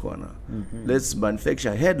in Botswana. Let's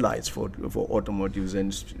manufacture headlights for automotives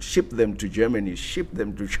and ship them to Germany, ship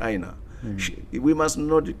them to China. We must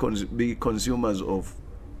not be consumers of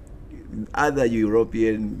other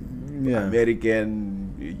European,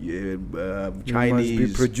 American, Chinese,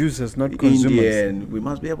 must be producers, not consumers. Indian. We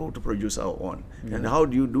must be able to produce our own. And how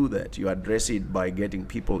do you do that? You address it by getting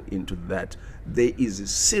people into that. There is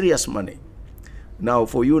serious money. Now,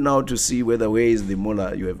 for you now to see where is the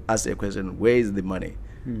mullah, you have asked a question, where is the money?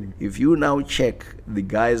 If you now check the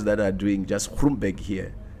guys that are doing just Krumbeg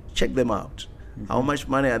here, check them out. How much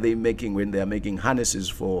money are they making when they are making harnesses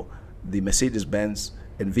for the Mercedes-Benz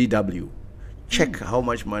and VW? Check how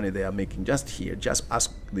much money they are making just here. Just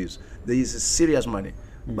ask this. There is serious money.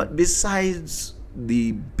 But besides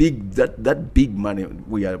the big that big money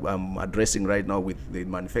we are addressing right now with the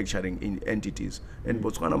manufacturing entities, and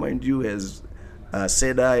Botswana, mind you, has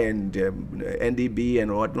SEDA and NDB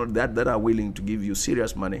and whatnot that are willing to give you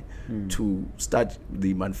serious money to start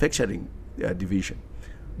the manufacturing division.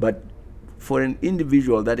 But for an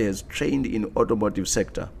individual that has trained in automotive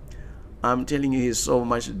sector, I'm telling you, he's so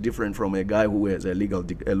much different from a guy who has a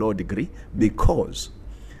law degree, because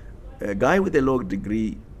a guy with a law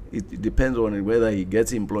degree, it depends on whether he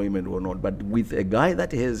gets employment or not. But with a guy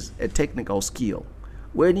that has a technical skill,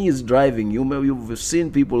 when he is driving, you've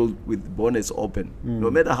seen people with bonnets open.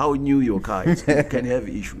 No matter how new your car is, it can have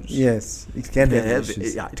issues. Yes, it can have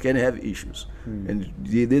issues. Yeah, it can have issues. And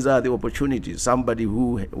these are the opportunities. Somebody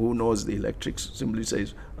who knows the electrics simply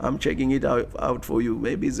says, I'm checking it out for you.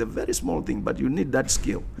 Maybe it's a very small thing, but you need that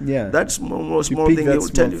skill. Yeah. That small thing, he will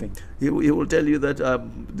tell you. He will tell you that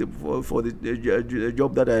for the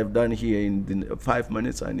job that I have done here in 5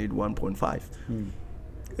 minutes, I need 1.5.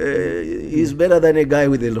 He's better than a guy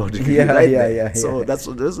with a law degree. So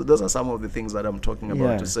those are some of the things that I'm talking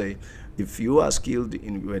about to say. If you are skilled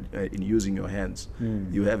in using your hands,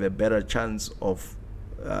 you have a better chance of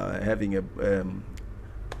having a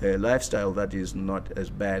lifestyle that is not as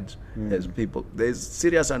bad as people. There's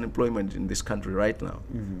serious unemployment in this country right now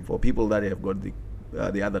for people that have got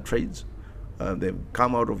the other trades. They've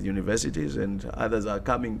come out of universities, and others are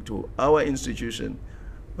coming to our institution.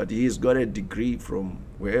 But he's got a degree from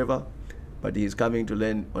wherever, but he's coming to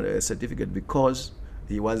learn on a certificate because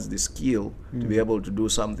he wants the skill to be able to do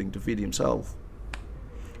something to feed himself.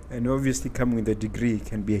 And obviously coming with a degree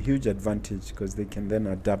can be a huge advantage, because they can then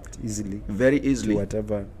adapt easily. Very easily. To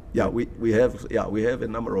whatever. Yeah, we have a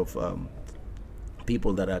number of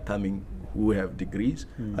people that are coming who have degrees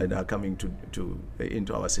and are coming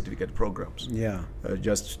into our certificate programs. Yeah.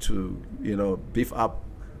 Just to beef up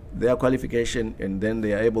their qualification, and then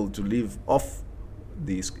they are able to live off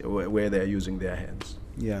these where they are using their hands.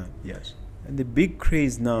 Yeah. Yes. And the big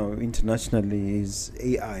craze now internationally is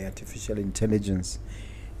AI, artificial intelligence.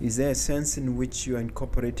 Is there a sense in which you are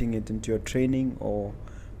incorporating it into your training, or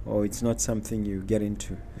it's not something you get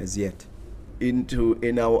into as yet?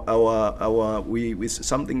 In our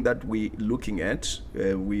something that we looking at.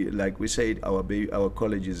 Like we said, our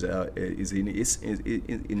college is in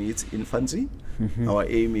its infancy. Our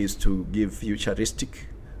aim is to give futuristic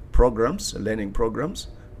programs, learning programs,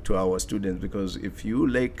 to our students, because if you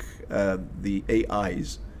lack the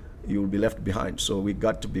AIs, you will be left behind. So we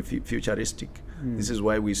got to be futuristic. This is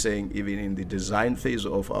why we're saying, even in the design phase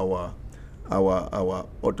of our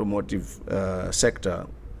automotive sector,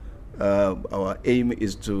 our aim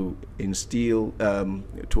is to instill,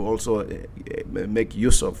 to also make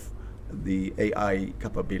use of the AI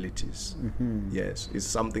capabilities. Yes, it's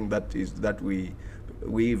something that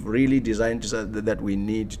we've really designed so that we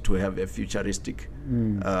need to have a futuristic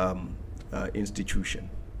institution.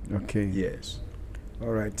 Okay. Yes. All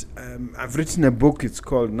right. I've written a book. It's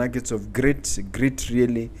called Nuggets of Grit. Grit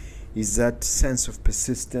really is that sense of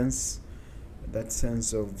persistence, that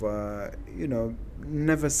sense of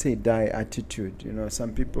never say die attitude.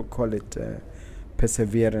 Some people call it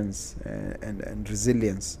perseverance and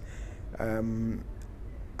resilience.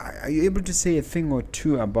 Are you able to say a thing or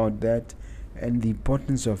two about that, and the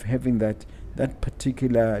importance of having that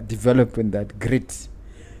particular development, that grit?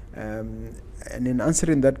 And in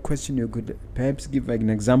answering that question, you could perhaps give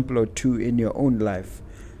an example or two in your own life,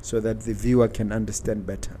 so that the viewer can understand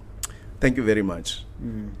better. Thank you very much.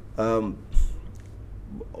 I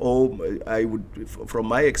would, from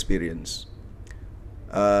my experience,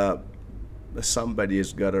 somebody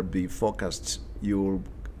has got to be focused. You'll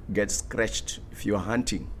get scratched if you're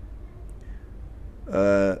hunting.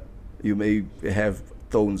 You may have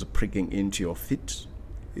thorns pricking into your feet.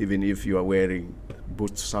 Even if you are wearing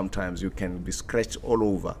boots, sometimes you can be scratched all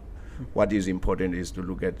over. What is important is to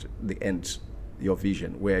look at the end, your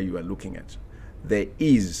vision, where you are looking at. There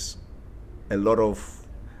is a lot of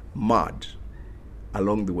mud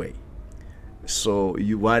along the way. So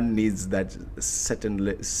one needs that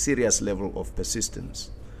certain serious level of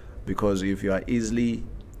persistence, because if you are easily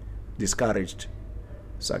discouraged,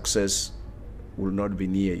 success will not be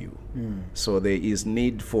near you. So there is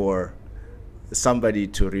need for somebody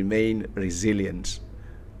to remain resilient.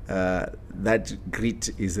 That grit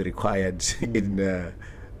is required.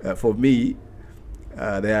 For me,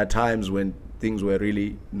 there are times when things were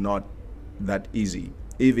really not that easy.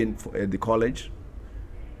 Even at the college,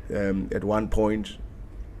 at one point,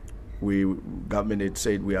 government had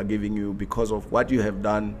said, we are giving you, because of what you have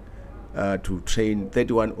done to train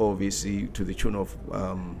 31 OVC to the tune of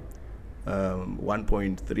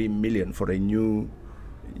 1.3 million for a new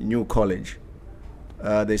college.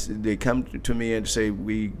 They come to me and say,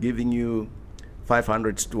 we're giving you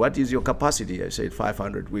 500. What is your capacity? I said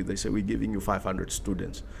 500. They say, we're giving you 500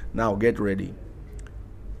 students. Now get ready.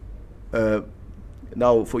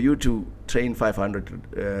 Now for you to train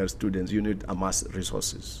 500 students, you need amass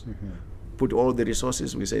resources. Put all the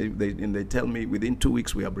resources. We say, they tell me within 2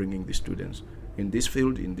 weeks we are bringing the students in this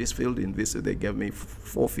field, in this field, in this. They gave me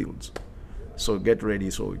 4 fields. So get ready.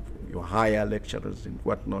 So you hire lecturers and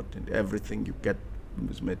whatnot, and everything you get.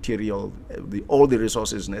 Material, all the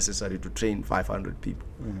resources necessary to train 500 people,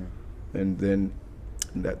 and then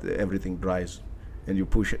everything dries, and you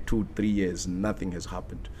push it 2-3 years, nothing has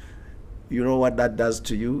happened. You know what that does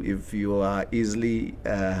to you? If you are easily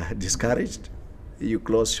discouraged, you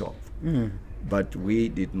close shop. But we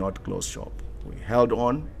did not close shop. We held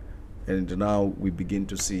on, and now we begin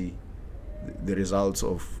to see the results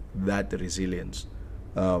of that resilience.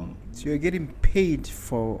 So you're getting paid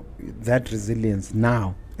for that resilience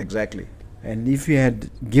now. Exactly. And if you had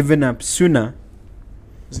given up sooner,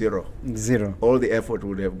 zero. All the effort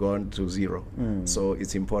would have gone to zero. So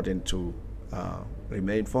it's important to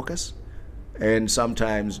remain focused, and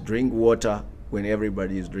sometimes drink water when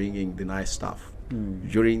everybody is drinking the nice stuff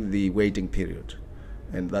during the waiting period.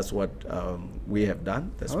 And that's what we have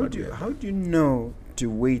done. That's what you have. How do you know to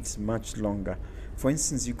wait much longer? For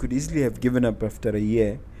instance, you could easily have given up after a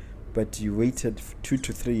year, but you waited 2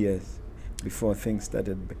 to 3 years before things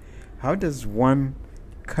started. How does one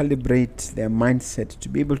calibrate their mindset to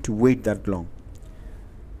be able to wait that long?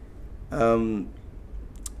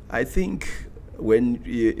 I think when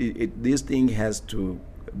this thing has to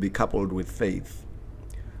be coupled with faith.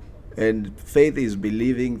 And faith is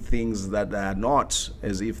believing things that are not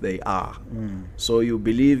as if they are. So you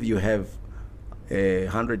believe you have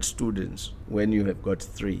 100 students when you have got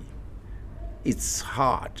 3. It's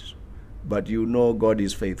hard, but you know God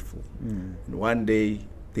is faithful. And one day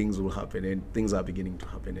things will happen, and things are beginning to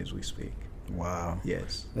happen as we speak. Wow.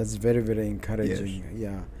 Yes. That's very, very encouraging. Yes.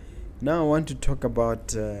 Yeah. Now I want to talk about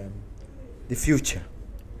the future.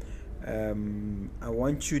 I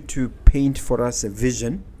want you to paint for us a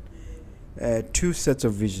vision, 2 sets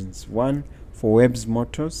of visions. One for Webb's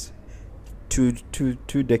Motors, two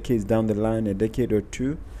decades down the line, a decade or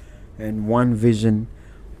 2, and one vision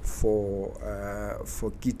for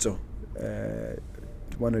Kito,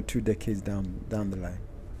 1 or 2 decades down the line.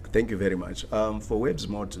 Thank you very much. For Webb's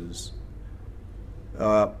Motors,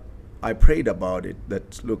 I prayed about it.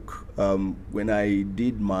 That look, when I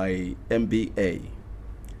did my MBA,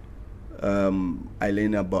 I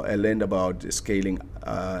learned about scaling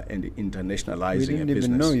and internationalizing a business. We didn't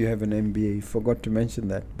even know you have an MBA. Forgot to mention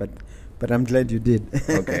that, but I'm glad you did.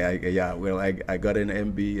 Okay, I got an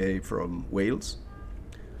MBA from Wales.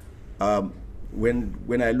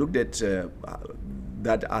 When I looked at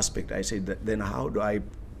that aspect, I said, then how do I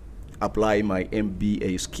apply my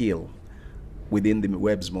MBA skill within the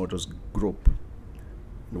Webb's Motors group?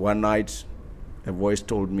 One night, a voice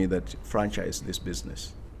told me that franchise this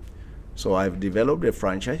business. So I've developed a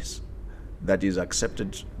franchise that is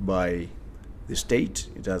accepted by the state.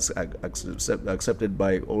 It has accepted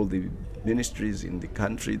by all the ministries in the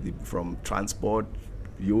country, from transport,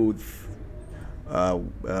 youth,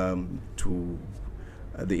 to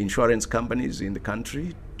the insurance companies in the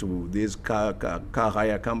country, to these car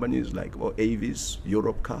hire companies like Avis,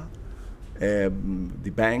 Europcar,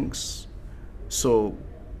 the banks. So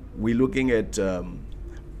we're looking at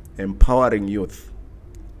empowering youth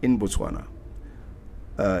in Botswana.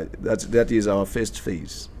 That is our first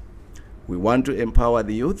phase. We want to empower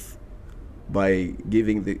the youth by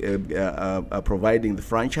giving providing the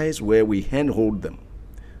franchise where we handhold them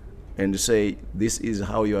and say, this is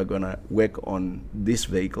how you are going to work on this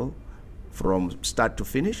vehicle from start to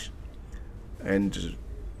finish. And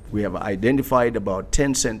we have identified about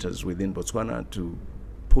 10 centers within Botswana to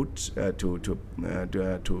put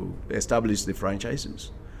to establish the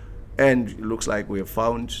franchises. And it looks like we have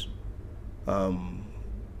found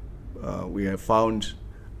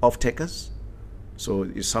off-takers. So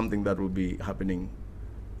it's something that will be happening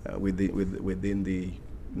within the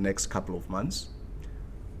next couple of months.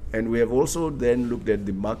 And we have also then looked at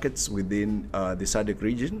the markets within the SADC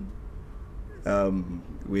region.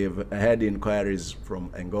 We have had inquiries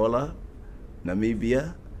from Angola,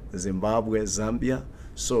 Namibia, Zimbabwe, Zambia.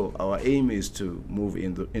 So our aim is to move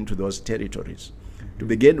into those territories. To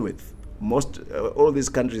begin with, all these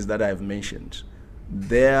countries that I've mentioned,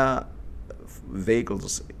 their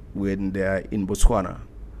vehicles, when they are in Botswana,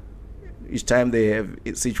 each time they have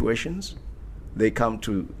situations, they come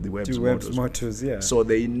to the Webster Motors, yeah. So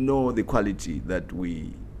they know the quality that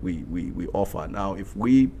we offer. Now, if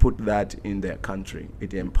we put that in their country,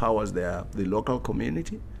 it empowers the local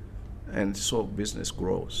community, and so business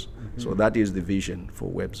grows. So that is the vision for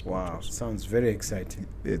Webster Motors. Wow, sounds very exciting.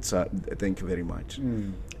 It's thank you very much.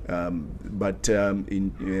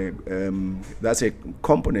 That's a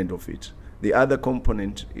component of it. The other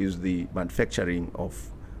component is the manufacturing of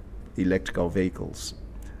electrical vehicles.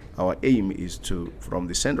 Our aim is to, from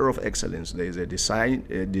the Center of Excellence, there is a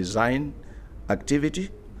design activity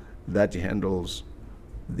that handles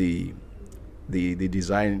the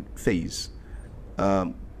design phase.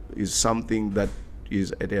 Is something that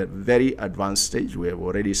is at a very advanced stage. We have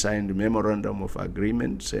already signed a memorandum of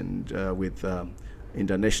agreements and with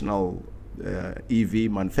international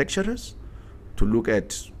EV manufacturers to look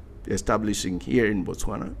at establishing here in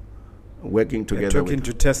Botswana, working together. You're talking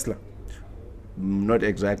to Tesla? Not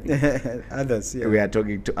exactly. Others, yeah. We are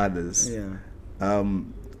talking to others. Yeah.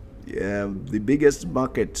 The biggest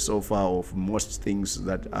market so far of most things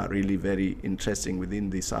that are really very interesting within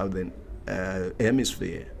the southern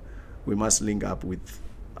hemisphere, we must link up with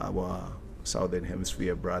our southern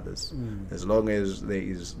hemisphere brothers, as long as there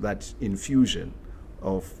is that infusion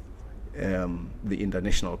of the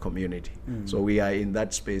international community. So we are in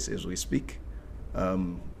that space as we speak.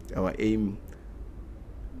 Our aim,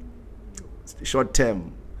 short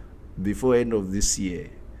term, before end of this year,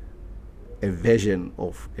 a version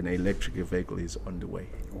of an electric vehicle is on the way.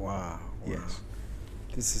 Wow. Yes.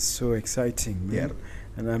 This is so exciting, man. Yeah.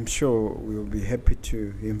 And I'm sure we'll be happy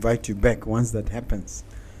to invite you back once that happens.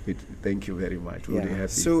 Thank you very much. We'll be happy.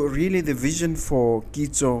 So really the vision for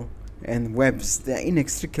Kitso and Webs, they're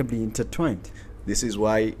inextricably intertwined. This is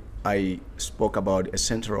why I spoke about a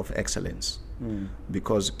center of excellence,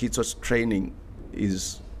 because Kitso's training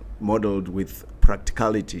is modeled with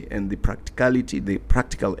practicality, and the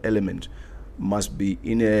practical element must be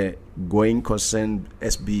in a going concern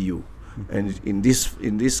SBU. And in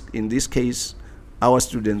this case, our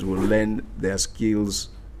students will learn their skills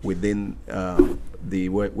within the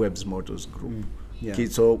Webster Motors group.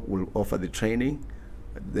 Kitso will offer the training.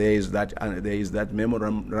 There is that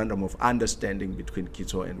memorandum of understanding between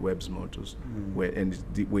Kitso and Webster Motors,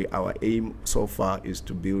 our aim so far is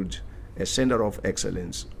to build a center of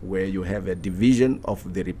excellence where you have a division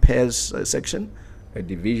of the repairs section, a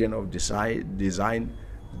division of design,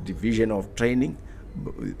 division of training,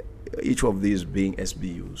 each of these being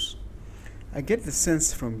SBUs. I get the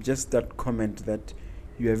sense from just that comment that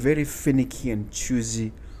you are very finicky and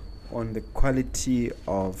choosy on the quality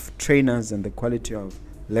of trainers and the quality of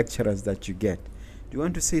lecturers that you get. Do you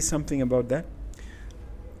want to say something about that?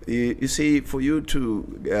 You see, for you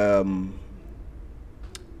to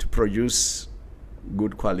produce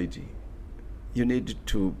good quality, you need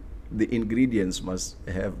the ingredients must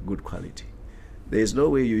have good quality. There is no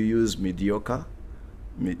way you use mediocre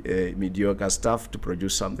stuff to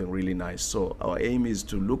produce something really nice. So our aim is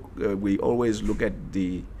to look, we always look at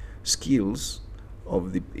the skills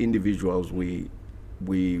of the individuals we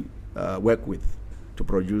work with to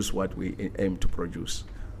produce what we aim to produce.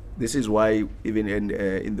 This is why even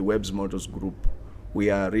in the Webster Motors group, we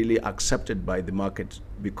are really accepted by the market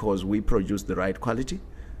because we produce the right quality,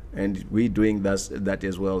 and we're doing that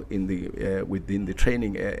as well in the within the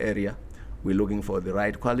training area. We're looking for the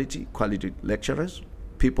right quality lecturers,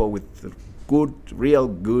 people with real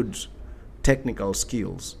good technical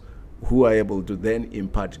skills, who are able to then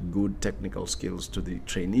impart good technical skills to the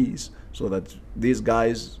trainees, so that these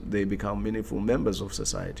guys, they become meaningful members of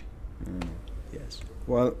society. Yes.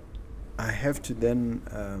 Well, I have to then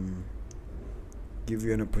give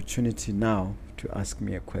you an opportunity now to ask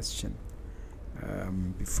me a question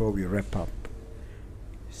before we wrap up,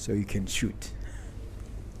 so you can shoot.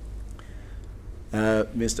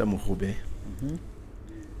 Mr. Mogobe,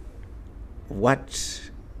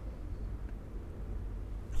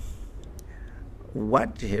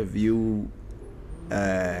 what have you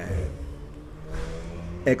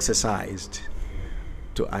exercised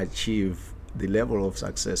to achieve the level of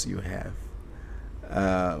success you have?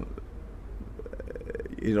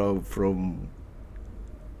 From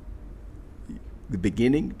the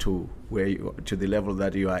beginning to to the level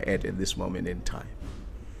that you are at this moment in time.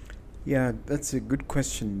 Yeah, that's a good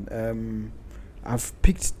question. I've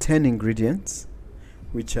picked 10 ingredients,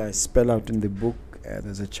 which I spell out in the book.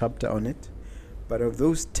 There's a chapter on it. But of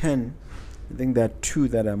those 10, I think there are two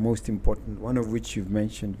that are most important, one of which you've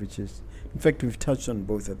mentioned, which is, in fact, we've touched on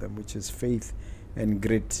both of them, which is faith and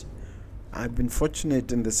grit. I've been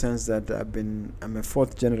fortunate in the sense that I'm a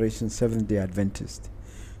fourth generation Seventh-day Adventist.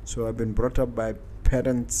 So I've been brought up by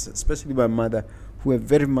parents, especially my mother, who are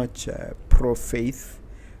very much pro-faith,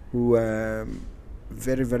 who are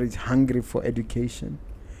very, very hungry for education.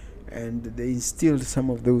 And they instilled some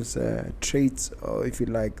of those traits, or if you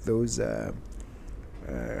like, those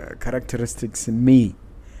characteristics in me.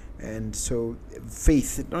 And so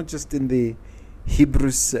faith, not just in the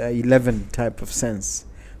Hebrews 11 type of sense,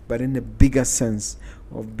 but in a bigger sense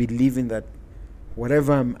of believing that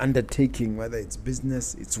whatever I'm undertaking, whether it's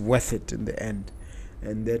business, it's worth it in the end.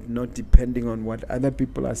 And that not depending on what other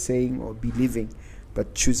people are saying or believing,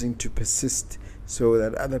 but choosing to persist so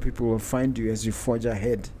that other people will find you as you forge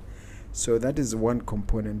ahead. So that is one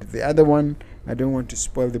component. The other one, I don't want to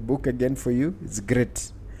spoil the book again for you, it's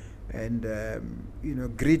grit. And,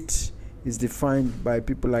 grit is defined by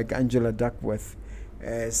people like Angela Duckworth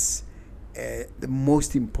as the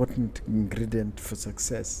most important ingredient for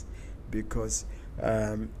success, because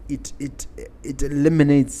it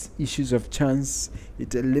eliminates issues of chance,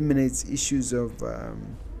 it eliminates issues of the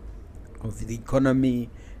economy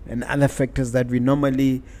and other factors that we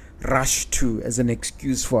normally rush to as an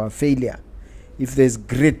excuse for our failure. If there's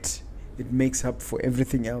grit, it makes up for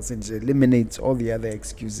everything else and it eliminates all the other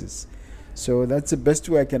excuses. So that's the best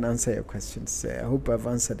way I can answer your questions. I hope I've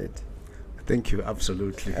answered it. Thank you.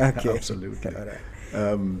 Absolutely. Okay. Absolutely. All right.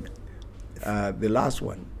 The last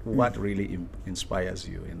one, what really inspires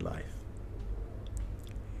you in life?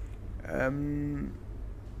 I'm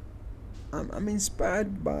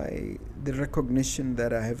inspired by the recognition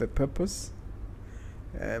that I have a purpose.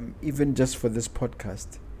 Even just for this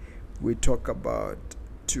podcast, we talk about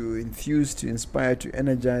to enthuse, to inspire, to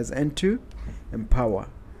energize, and to empower.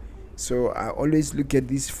 So I always look at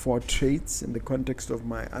these 4 traits in the context of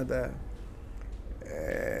my other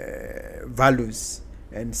values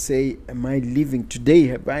and say, am I living today?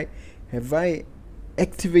 Have I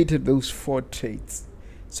activated those 4 traits?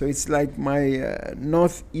 So it's like my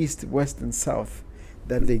north, east, west, and south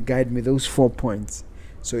that they guide me, those 4 points.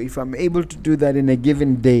 So if I'm able to do that in a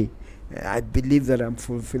given day, I believe that I'm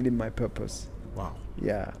fulfilling my purpose. Wow.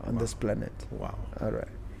 Yeah, on this planet. Wow. All right.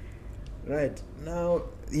 Right. Now,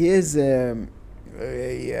 here's a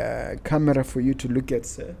camera for you to look at,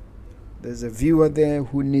 sir. There's a viewer there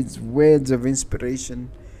who needs words of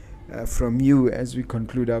inspiration from you as we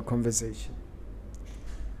conclude our conversation.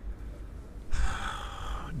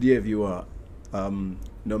 Dear viewer,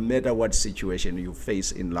 no matter what situation you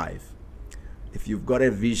face in life, if you've got a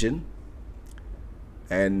vision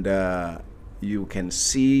and you can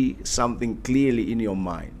see something clearly in your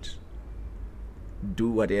mind, do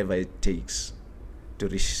whatever it takes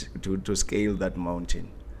to scale that mountain.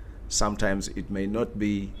 Sometimes it may not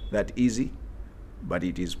be that easy, but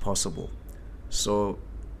it is possible. So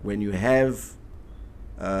when you have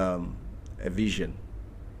a vision,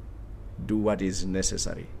 do what is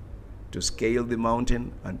necessary to scale the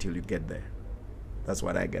mountain until you get there. That's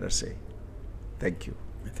what I gotta say. Thank you.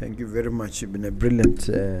 Thank you very much. You've been a brilliant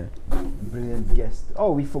guest.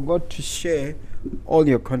 Oh, we forgot to share all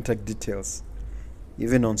your contact details,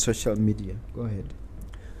 even on social media. Go ahead.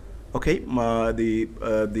 Okay,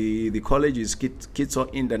 the college is Kitso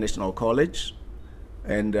International College,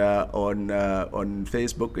 and on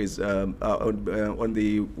Facebook is on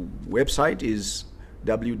the website is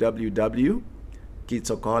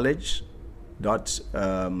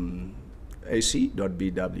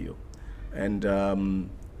www.kitsocollege.ac.bw, and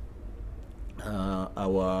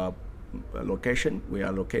our location, we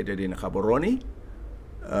are located in Gaborone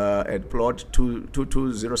at plot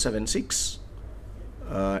 22076.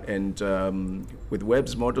 And with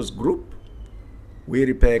Webb's Motors Group, we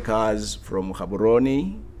repair cars from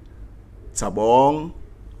Gaborone, Tsabong,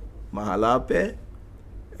 Mahalape,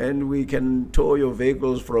 and we can tow your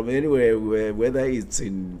vehicles from anywhere, whether it's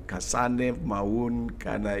in Kasane, Maun,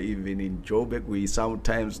 Kana, even in Joburg. We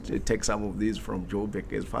sometimes take some of these from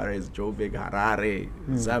Joburg, as far as Joburg, Harare,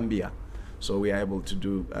 Zambia. So we are able to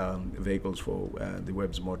do vehicles for the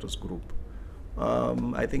Webb's Motors Group.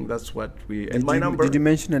 I think that's what we... And my number... Did you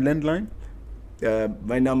mention a landline?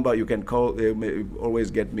 My number, you can call, always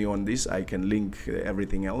get me on this. I can link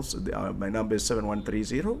everything else. My number is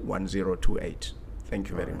 7130-1028. Thank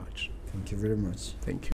you very much. Thank you very much. Thank you.